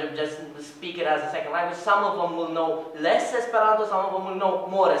and just speak it as a second language, some of them will know less Esperanto, some of them will know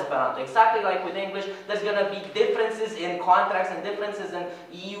more Esperanto. Exactly like with English, there's going to be differences in contracts and differences in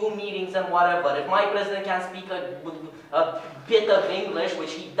EU meetings and whatever. If my president can speak a bit of English,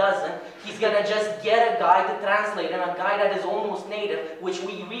 which he doesn't, he's going to just get a guy to translate, and a guy that is almost native, which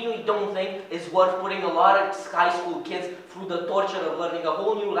we really don't think is worth putting a lot of high school kids through the torture of learning a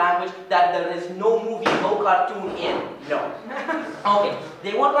whole new language that there is no movie, no cartoon in. No. Okay.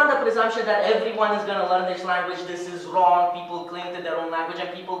 They work on the presumption that everyone is going to learn this language. This is wrong. People cling to their own language,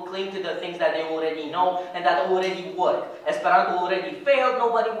 and people cling to the things that they already know and that already work. Esperanto already failed.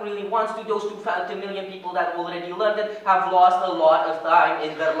 Nobody really wants to. Those 2 million people that already learned it have lost a lot of time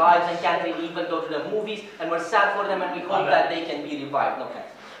in their lives and can't really even go to the movies, and we're sad for them, and we hope that they can be revived. Okay.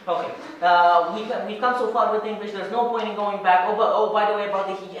 Okay, we've come so far with English, there's no point in going back. Oh, by the way, about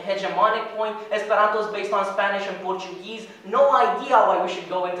the hegemonic point, Esperanto is based on Spanish and Portuguese. No idea why we should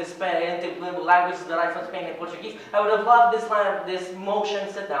go into languages derived from Spain and Portuguese. I would have loved this motion,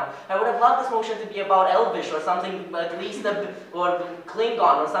 sit down. I would have loved this motion to be about Elvish or something, at least, or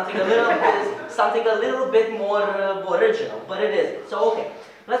Klingon or something a little bit more original, but it isn't. So, okay.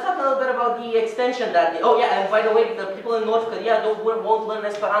 Let's talk a little bit about the extension that... Oh yeah, and by the way, the people in North Korea won't learn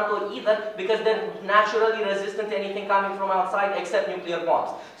Esperanto either because they're naturally resistant to anything coming from outside except nuclear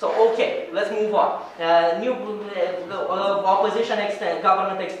bombs. So okay, let's move on. Opposition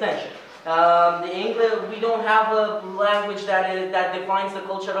government extension. The English, we don't have a language that defines the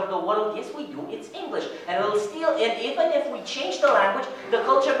culture of the world. Yes, we do. It's English, and it'll still. And even if we change the language, the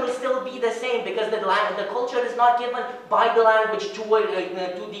culture will still be the same because the culture is not given by the language to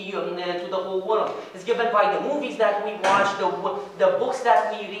the whole world. It's given by the movies that we watch, the books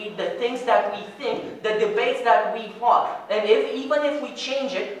that we read, the things that we think, the debates that we fought. And even if we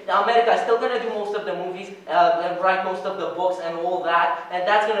change it, America is still going to do most of the movies, and write most of the books and all that, and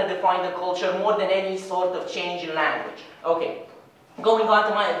that's going to define the culture more than any sort of change in language. Okay, going on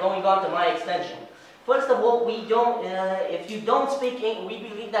to my extension. First of all, we don't. If you don't speak, we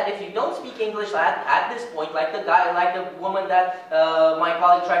believe that if you don't speak English at this point, like the woman that my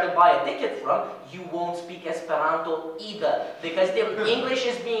colleague tried to buy a ticket from, you won't speak Esperanto either, because the English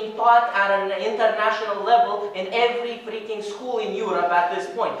is being taught at an international level in every freaking school in Europe at this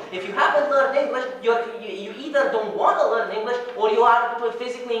point. If you haven't learned English, you either don't want to learn English, or you are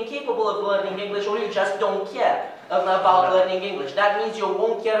physically incapable of learning English, or you just don't care about learning English. That means you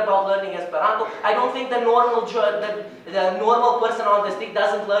won't care about learning Esperanto. I don't think the normal person on the street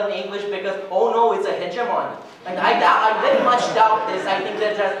doesn't learn English because, oh no, it's a hegemony. Like, I very much doubt this. I think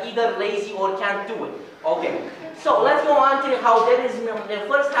they're just either lazy or can't do it. Okay, so let's go on to how there is,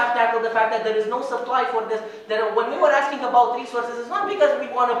 first half tackle the fact that there is no supply for this. When we were asking about resources, it's not because we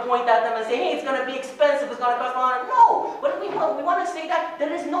want to point at them and say, hey, it's going to be expensive, it's going to cost a lot. No, but we want to say that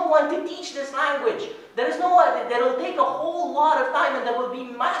there is no one to teach this language. There is no one, that will take a whole lot of time, and there will be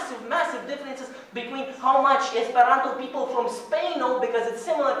massive, massive differences between how much Esperanto people from Spain know because it's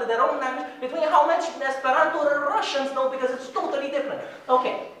similar to their own language, between how much Esperanto Russians know because it's totally different.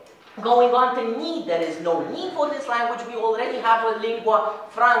 Okay. Going on to need, there is no need for this language. We already have a lingua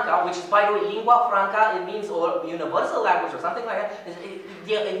franca, which is, by the way, lingua franca, it means or universal language or something like that.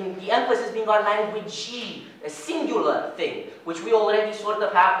 The emphasis being on language, a singular thing, which we already sort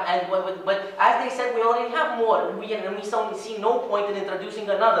of have, but as they said, we already have more, and we see no point in introducing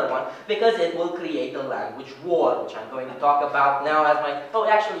another one, because it will create a language war, which I'm going to talk about now as my, oh,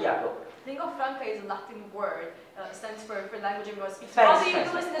 actually, yeah, go. Lingua franca is a Latin word, stands for language everyone speaks. Thanks, Also, you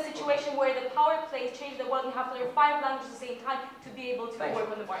do this in a situation where the power plays change the world and you have to learn 5 languages at the same time to be able to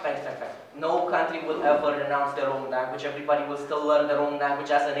work on the market. Thanks. No country will ever renounce their own language. Everybody will still learn their own language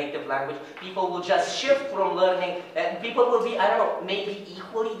as a native language. People will just shift from learning, and people will be, I don't know, maybe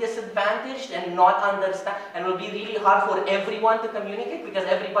equally disadvantaged and not understand, and it will be really hard for everyone to communicate because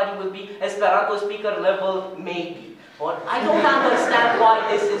everybody will be Esperanto speaker level, maybe. I don't understand why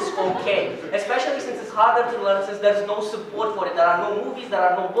this is okay, especially since it's harder to learn, since there's no support for it. There are no movies, there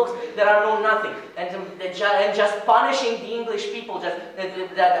are no books, there are no nothing. And just punishing the English people,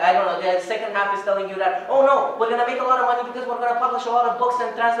 I don't know, the second half is telling you that, oh no, we're going to make a lot of money because we're going to publish a lot of books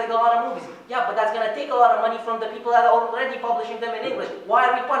and translate a lot of movies. Yeah, but that's going to take a lot of money from the people that are already publishing them in English. Why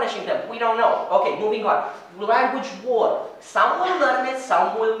are we punishing them? We don't know. Okay, moving on. Language war. Some will learn it,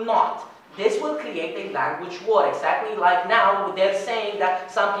 some will not. This will create a language war, exactly like now they're saying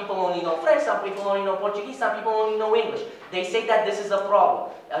that some people only know French, some people only know Portuguese, some people only know English. They say that this is a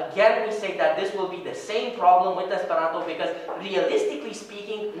problem. Again, we say that this will be the same problem with Esperanto because realistically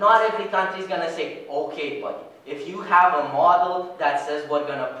speaking, not every country is going to say, okay, buddy, if you have a model that says we're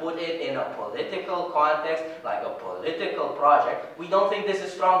going to put it in a political context, like a political project, we don't think this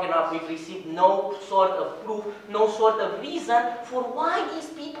is strong enough. We've received no sort of proof, no sort of reason for why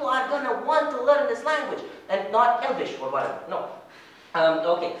these people are going to want to learn this language and not Elvish or whatever. No.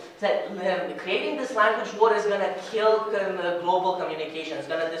 Okay, so creating this language war is going to kill global communication. It's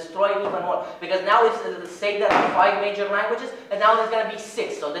going to destroy it even more. Because now it's say there are 5 major languages, and now there's going to be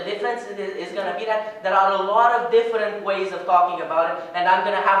 6. So the difference is going to be that there are a lot of different ways of talking about it, and I'm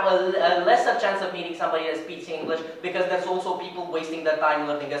going to have a lesser chance of meeting somebody that speaks English, because there's also people wasting their time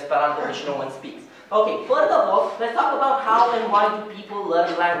learning Esperanto, which no one speaks. Okay, further of all, let's talk about how and why do people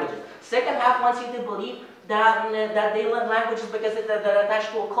learn languages. Second half wants you to believe that they learn languages because they're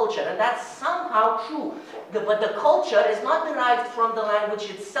attached to a culture, and that's somehow true. But the culture is not derived from the language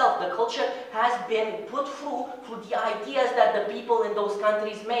itself. The culture has been put through the ideas that the people in those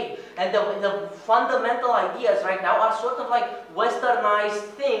countries made. And the fundamental ideas right now are sort of like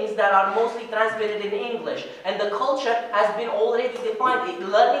westernized things that are mostly transmitted in English. And the culture has been already defined.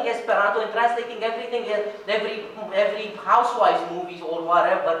 Learning Esperanto and translating everything, every housewives movies or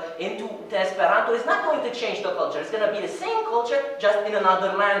whatever into Esperanto is not going to change the culture. It's going to be the same culture, just in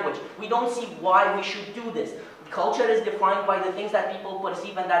another language. We don't see why we should do this. Culture is defined by the things that people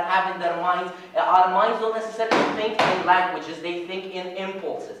perceive and that have in their minds. Our minds don't necessarily think in languages, they think in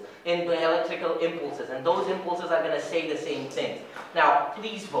impulses, in electrical impulses, and those impulses are going to say the same things. Now,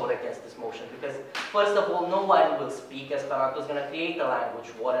 please vote against this motion, because first of all, no one will speak Esperanto. Is going to create a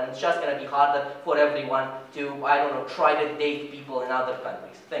language war, and it's just going to be harder for everyone to, I don't know, try to date people in other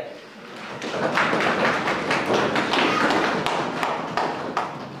countries. Thank you.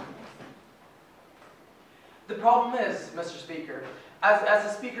 The problem is, Mr. Speaker, as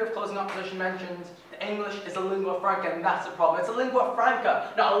the Speaker of Closing Opposition mentioned, English is a lingua franca, and that's the problem. It's a lingua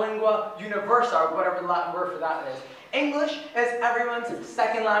franca, not a lingua universa, or whatever the Latin word for that is. English is everyone's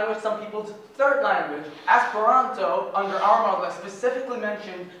second language, some people's third language. Esperanto, under our model, as specifically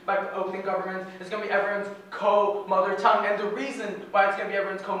mentioned by the opening government, is going to be everyone's co-mother tongue. And the reason why it's going to be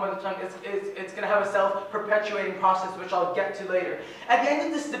everyone's co-mother tongue is it's going to have a self-perpetuating process, which I'll get to later. At the end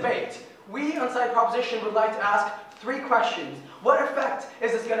of this debate, we on Side Proposition would like to ask 3 questions. What effect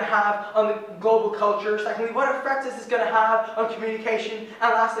is this going to have on the global culture? Secondly, what effect is this going to have on communication?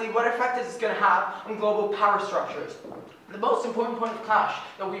 And lastly, what effect is this going to have on global power structures? The most important point of clash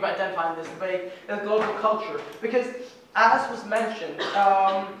that we've identified in this debate is global culture. Because, as was mentioned,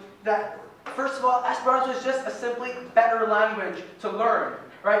 that first of all, Esperanto is just a simply better language to learn.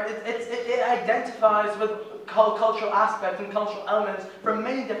 Right? It identifies with cultural aspects and cultural elements from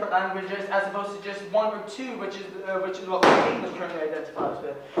many different languages, as opposed to just 1 or 2, which is what English currently identifies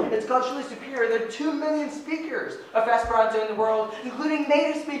with. It's culturally superior. There are 2 million speakers of Esperanto in the world, including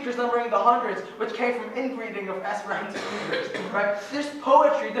native speakers numbering the hundreds, which came from inbreeding of Esperanto speakers. Right? There's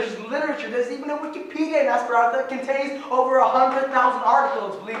poetry, there's literature, there's even a Wikipedia in Esperanto that contains over 100,000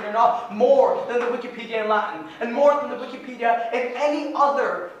 articles, believe it or not, more than the Wikipedia in Latin, and more than the Wikipedia in any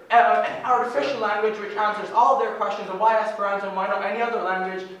other artificial language which answers all of their questions on why Esperanto and why not any other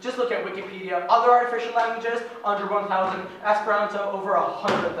language. Just look at Wikipedia. Other artificial languages, under 1,000. Esperanto, over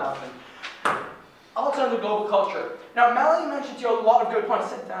 100,000. Also under global culture. Now, Melanie mentioned to you a lot of good points.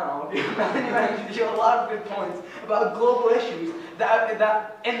 Sit down, all of you. Melanie mentioned to you a lot of good points about global issues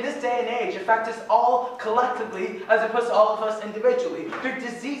that in this day and age affect us all collectively as opposed to all of us individually. There are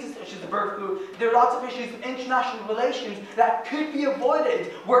diseases such as the bird flu. There are lots of issues of international relations that could be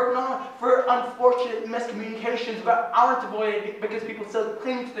avoided were it not for unfortunate miscommunications but aren't avoided because people still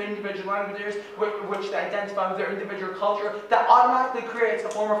cling to their individual languages which they identify with their individual culture. That automatically creates a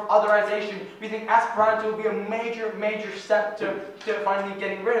form of otherization. We think Esperanto will be a major step to finally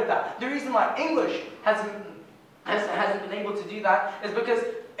getting rid of that. The reason why English hasn't been able to do that is because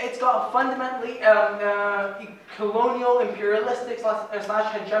it's got a fundamentally colonial, imperialistic /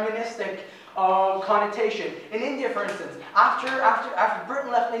 hegemonistic connotation. In India, for instance, after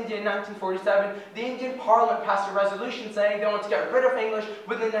Britain left India in 1947, the Indian Parliament passed a resolution saying they want to get rid of English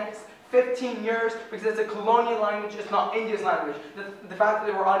within the next 15 years because it's a colonial language, it's not India's language. The fact that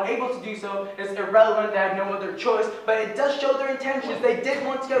they were unable to do so is irrelevant, they had no other choice, but it does show their intentions. They did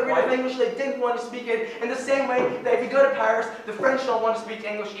want to get rid of English, they didn't want to speak it, in the same way that if you go to Paris, the French don't want to speak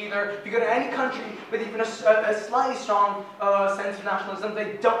English either. If you go to any country with even a slightly strong sense of nationalism,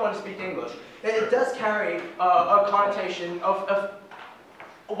 they don't want to speak English. It does carry a connotation of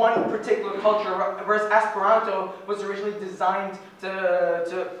one particular culture, whereas Esperanto was originally designed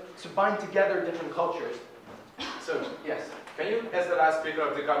to bind together different cultures. So, yes. Can you, as the last speaker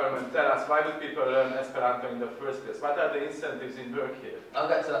of the government, tell us why do people learn Esperanto in the first place? What are the incentives in work here? I'll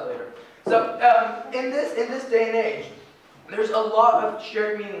get to that later. So, in this day and age, there's a lot of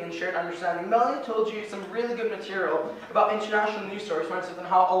shared meaning and shared understanding. Melanie told you some really good material about international news stories, for instance, and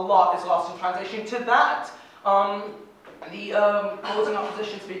how a lot is lost in translation. To that, the closing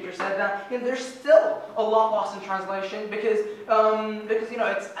opposition speaker said that there's still a lot lost in translation because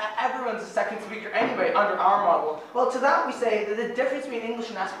it's everyone's a second speaker anyway under our model. Well, to that we say that the difference between English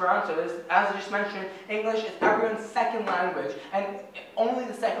and Esperanto is, as I just mentioned, English is everyone's second language, and only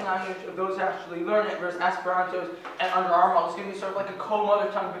the second language of those who actually learn it, whereas Esperanto and under our model is going to be sort of like a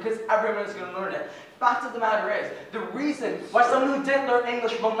co-mother tongue because everyone is going to learn it. Fact of the matter is, the reason why someone who did learn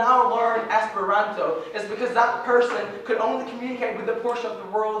English will now learn Esperanto is because that person could only communicate with the portion of the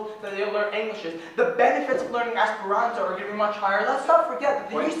world that they learn English in. The benefits of learning Esperanto are going to be much higher. Let's not forget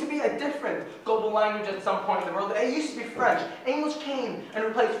that there used to be a different global language at some point in the world. It used to be French. English came and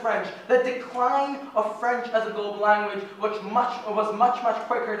replaced French. The decline of French as a global language was much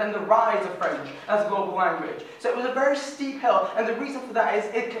quicker than the rise of French as a global language. So it was a very steep hill, and the reason for that is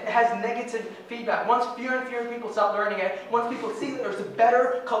it has negative feedback. Once fewer and fewer people start learning it, once people see that there's a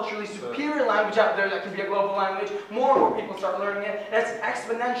better, culturally superior language out there that can be a global language, more and more people start learning it. And it's an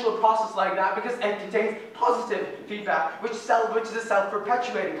exponential process like that because it contains positive feedback, which is a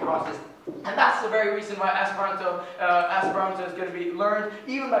self-perpetuating process. And that's the very reason why Esperanto is going to be learned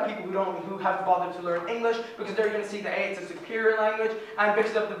even by people who haven't bothered to learn English, because they're going to see that A, it's a superior language, and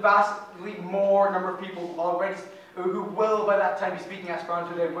because of the vastly more number of people already who will by that time be speaking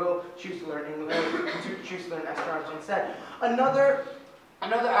Esperanto, they will choose to learn English, choose to learn Esperanto instead. Another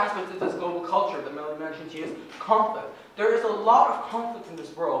aspect of this global culture that Melanie mentioned to you is conflict. There is a lot of conflict in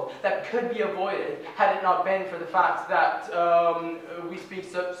this world that could be avoided had it not been for the fact that we speak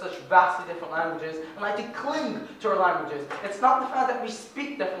such vastly different languages and like to cling to our languages. It's not the fact that we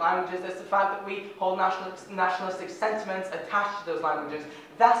speak different languages, it's the fact that we hold nationalistic sentiments attached to those languages.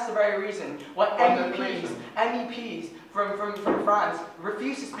 That's the very reason why MEPs from France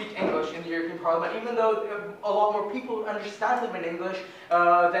refuse to speak English in the European Parliament, even though a lot more people understand them in English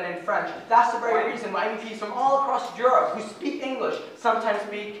than in French. That's the very reason why MEPs from all across Europe who speak English sometimes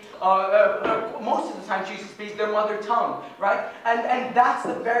speak, most of the time choose to speak their mother tongue, right? And that's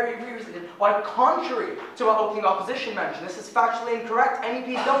the very reason why, contrary to what opening opposition mentioned, this is factually incorrect,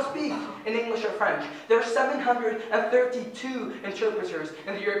 MEPs don't speak in English or French. There are 732 interpreters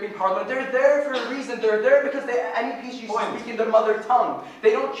in the European Parliament. They're there for a reason. They're there because MEPs choose to speak in their mother tongue.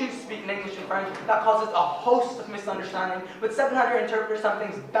 They don't choose to speak in English and French. That causes a host of misunderstanding. With 700 interpreters,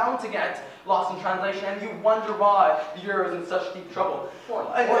 something's bound to get lost in translation, and you wonder why the Euro is in such deep trouble.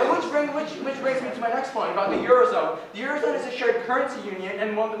 Which brings me to my next point about the Eurozone. The Eurozone is a shared currency union,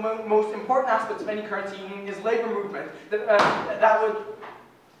 and one of the most important aspects of any currency union is labour movement. That would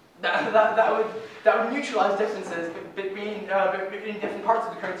neutralise differences between different parts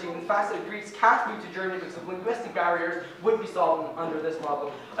of the currency. In fact, that Greeks can't move to Germany because of linguistic barriers would be solved under this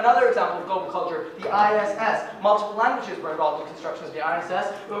model. Another example of global culture, the ISS. Multiple languages were involved in construction of the ISS,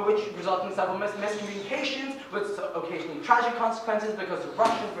 which resulted in several miscommunications with occasionally tragic consequences because the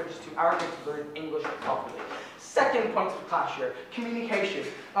Russians were just too arrogant to learn English properly. Second point of clash here, communication.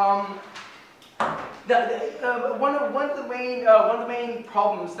 One of the main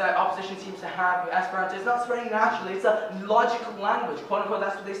problems that opposition seems to have with Esperanto is not spreading naturally. It's a logical language, quote unquote.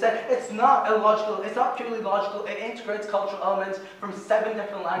 That's what they said. It's not illogical. It's not purely logical. It integrates cultural elements from 7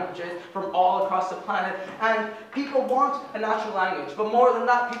 different languages from all across the planet. And people want a natural language, but more than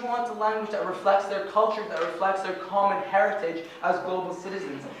that, people want a language that reflects their culture, that reflects their common heritage as global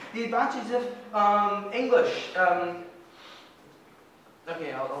citizens. The advantages of English.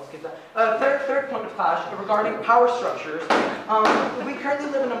 Okay, I'll skip that. Third point of clash regarding power structures. We currently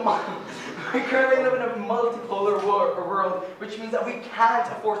live in a multipolar world, which means that we can't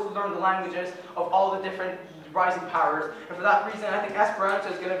afford to learn the languages of all the different rising powers. And for that reason, I think Esperanto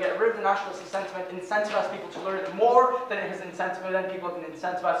is going to get rid of the nationalistic sentiment, incentivize people to learn it more than it has incentivized. Then people have been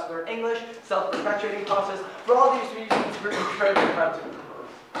incentivized to learn English, self-perpetuating process. For all these reasons, we're incredibly proud to.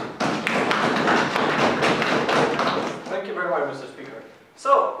 Thank you very much, Mr. Speaker.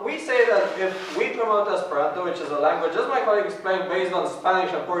 So, we say that if we promote Esperanto, which is a language, as my colleague explained, based on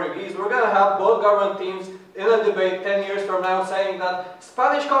Spanish and Portuguese, we're going to have both government teams in a debate 10 years from now saying that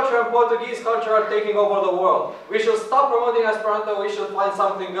Spanish culture and Portuguese culture are taking over the world. We should stop promoting Esperanto, we should find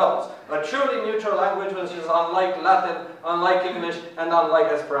something else. A truly neutral language which is unlike Latin, unlike English, and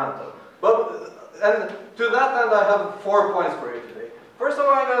unlike Esperanto. And to that end, I have 4 points for you today. First of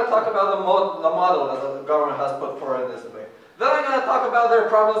all, I'm going to talk about the model that the government has put forward in this debate. Then I'm going to talk about their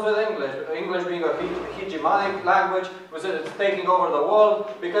problems with English. English being a hegemonic language, which is taking over the world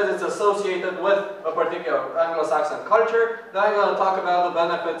because it's associated with a particular Anglo-Saxon culture. Then I'm going to talk about the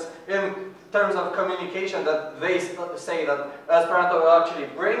benefits in terms of communication that they say that Esperanto will actually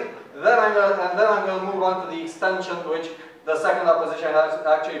bring. Then I'm going to move on to the extension which the second opposition has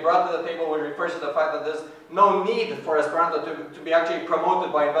actually brought to the table, which refers to the fact that there's no need for Esperanto to be actually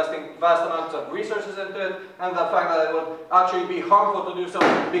promoted by investing vast amounts of resources into it, and the fact that it would actually be harmful to do so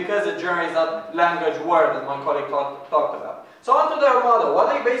because it generates that language war that my colleague talked about. So onto their model.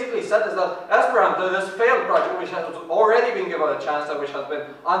 What they basically said is that Esperanto, this failed project which has already been given a chance and which has been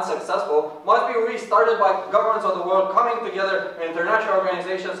unsuccessful, must be restarted by governments of the world coming together, international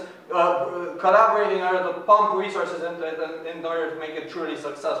organizations, collaborating in order to pump resources into it in order to make it truly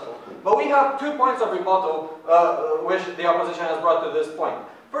successful. But we have 2 points of rebuttal which the opposition has brought to this point.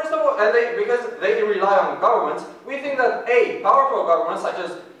 First of all, because they rely on governments, we think that A, powerful governments such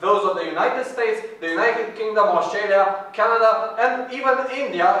as those of the United States, the United Kingdom, Australia, Canada, and even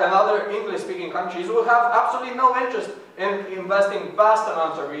India and other English-speaking countries will have absolutely no interest in investing vast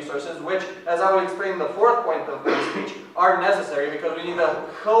amounts of resources, which, as I will explain in the 4th point of my speech, are necessary because we need a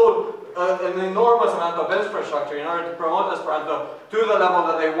whole an enormous amount of infrastructure in order to promote Esperanto to the level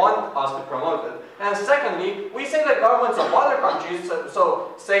that they want us to promote it. And secondly, we say that governments of other countries,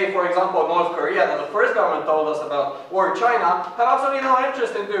 so say for example North Korea, that the first government told us about, or China, have absolutely no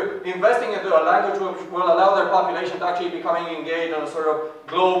interest in into investing into a language which will allow their population to actually becoming engaged in a sort of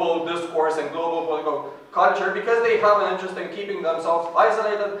global discourse and global political culture, because they have an interest in keeping themselves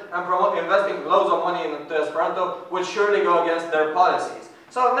isolated and investing loads of money into Esperanto would surely go against their policies.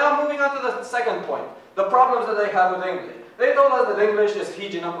 So now moving on to the second point, the problems that they have with English. They told us that English is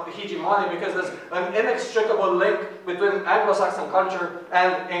hegemony because there's an inextricable link between Anglo-Saxon culture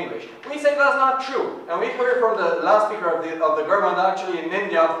and English. We say that's not true, and we heard from the last speaker of the government actually in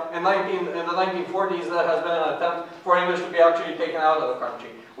India in the 1940s there has been an attempt for English to be actually taken out of the country.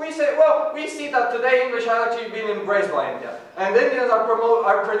 We say, well, we see that today English has actually been embraced by India. And Indians are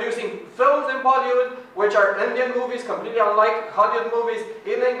producing films in Bollywood, which are Indian movies, completely unlike Hollywood movies,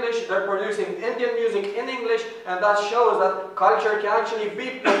 in English. They're producing Indian music in English, and that shows that culture can actually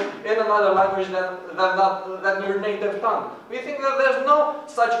be played in another language than your native tongue. We think that there's no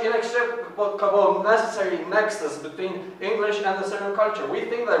such inextricable necessary nexus between English and a certain culture. We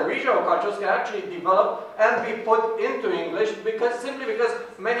think that regional cultures can actually develop and be put into English simply because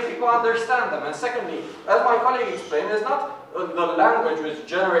many people understand them. And secondly, as my colleague explained, it's not the language which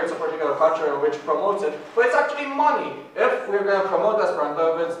generates a particular culture and which promotes it, but it's actually money. If we're going to promote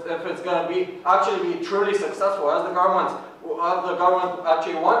Esperanto, if it's going to actually be truly successful, as the government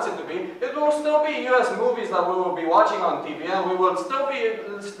actually wants it to be, it will still be US movies that we will be watching on TV, and we will still be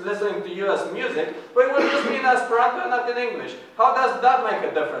listening to US music, but it will just be in Esperanto and not in English. How does that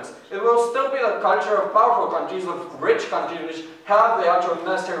make a difference? It will still be the culture of powerful countries, of rich countries, which have the actual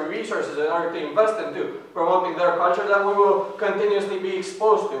necessary resources in order to invest into promoting their culture that we will continuously be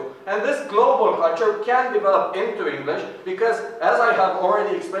exposed to. And this global culture can develop into English because, as I have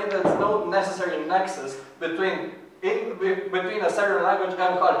already explained, there's no necessary nexus between a certain language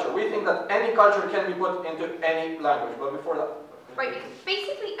and culture. We think that any culture can be put into any language, but before that... Right, because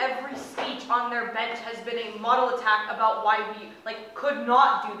basically every speech on their bench has been a model attack about why we could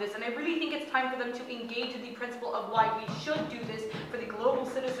not do this, and I really think it's time for them to engage with the principle of why we should do this for the global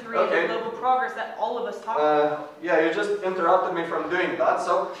citizenry and the global progress that all of us talk about. Yeah, you just interrupted me from doing that.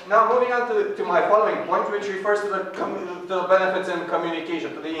 So now moving on to my following point, which refers to the benefits in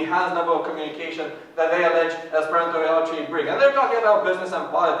communication, to the enhanced level of communication that they allege Esperanto will actually bring. And they're talking about business and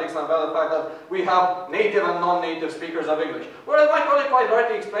politics and about the fact that we have native and non-native speakers of English. Whereas my colleague quite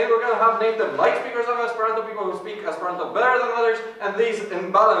rightly explained, we're going to have native-like speakers of Esperanto, people who speak Esperanto better than others, and these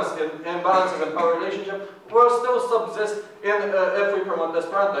imbalances in power relationship will still subsist if we promote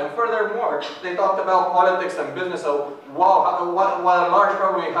Esperanto. And furthermore, they talked about politics and business. So, wow, what a large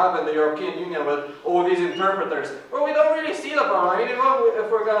problem we have in the European Union with all these interpreters. Well, we don't really see the problem. I mean, if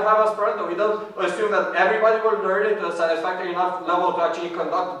we're going to have Esperanto, we don't assume that everybody will learn it to a satisfactory enough level to actually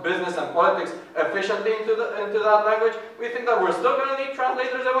conduct business and politics efficiently into that language. We think that we're still going to need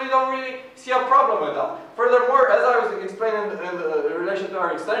translators, and we don't really see a problem with that. Furthermore, as I was explaining in relation to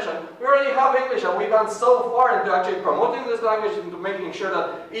our extension, we already have English, and we've gone so far into actually promoting this language, into making sure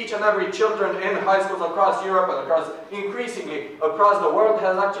that each and every children in high schools across Europe and increasingly across the world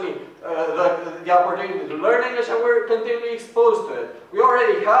has actually the opportunity to learn English, and we're continually exposed to it. We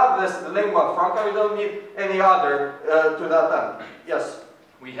already have this lingua franca, we don't need any other to that end. Yes?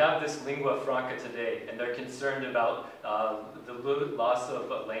 We have this lingua franca today, and they're concerned about the loss of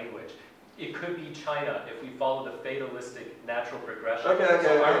language. It could be China if we follow the fatalistic natural progression.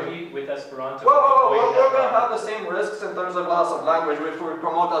 So are we with Esperanto? Well, we're going to have the same risks in terms of loss of language if we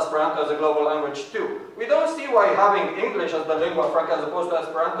promote Esperanto as a global language too. We don't see why having English as the lingua franca as opposed to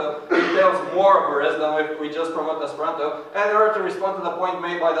Esperanto entails more of a risk than if we just promote Esperanto. And in order to respond to the point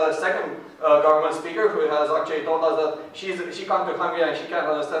made by the second government speaker, who has actually told us that she comes to Hungary and she can't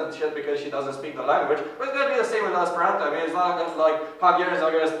understand shit because she doesn't speak the language. But it's going to be the same with Esperanto. I mean, it's not like Hungarians are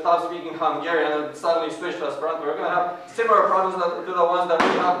going to stop speaking Hungarian and suddenly switch to Esperanto. We're going to have similar problems to the ones that we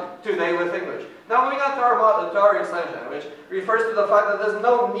have today with English. Now moving on to our extension, which refers to the fact that there's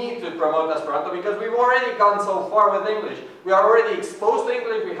no need to promote Esperanto because we've already gone so far with English. We are already exposed to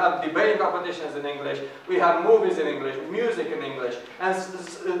English, we have debating competitions in English, we have movies in English, music in English,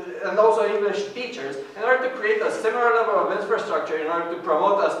 and also English teachers. In order to create a similar level of infrastructure, in order to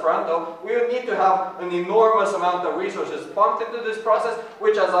promote Esperanto, we would need to have an enormous amount of resources pumped into this process,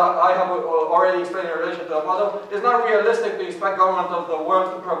 which, as I have already explained in relation to the model, is not realistic to expect government of the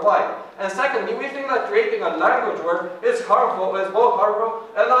world to provide. And secondly, we think that creating a language word is harmful, is both harmful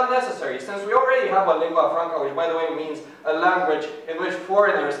and unnecessary, since we already have a lingua franca, which by the way means a language in which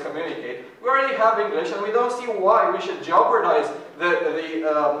foreigners communicate. We already have English, and we don't see why we should jeopardize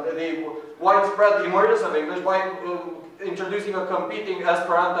the widespread emergence of English by introducing a competing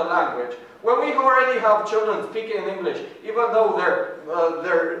Esperanto language. When we already have children speaking in English, even though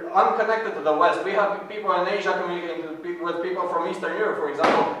they're unconnected to the West, we have people in Asia communicating with people from Eastern Europe, for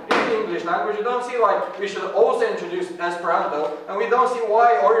example, in the English language. You don't see why we should also introduce Esperanto, and we don't see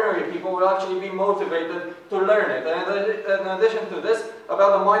why ordinary people will actually be motivated to learn it. And in addition to this,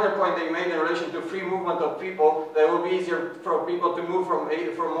 about the minor point that you made in relation to free movement of people, that it will be easier for people to move from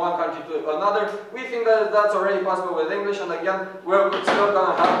one country to another. We think that that's already possible with English, and again, we're still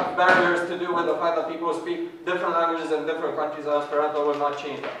going to have barriers to do with the fact that people speak different languages in different countries, and Esperanto will not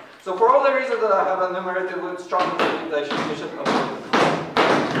change that. So for all the reasons that I have enumerated, we strongly believe that you should avoid it.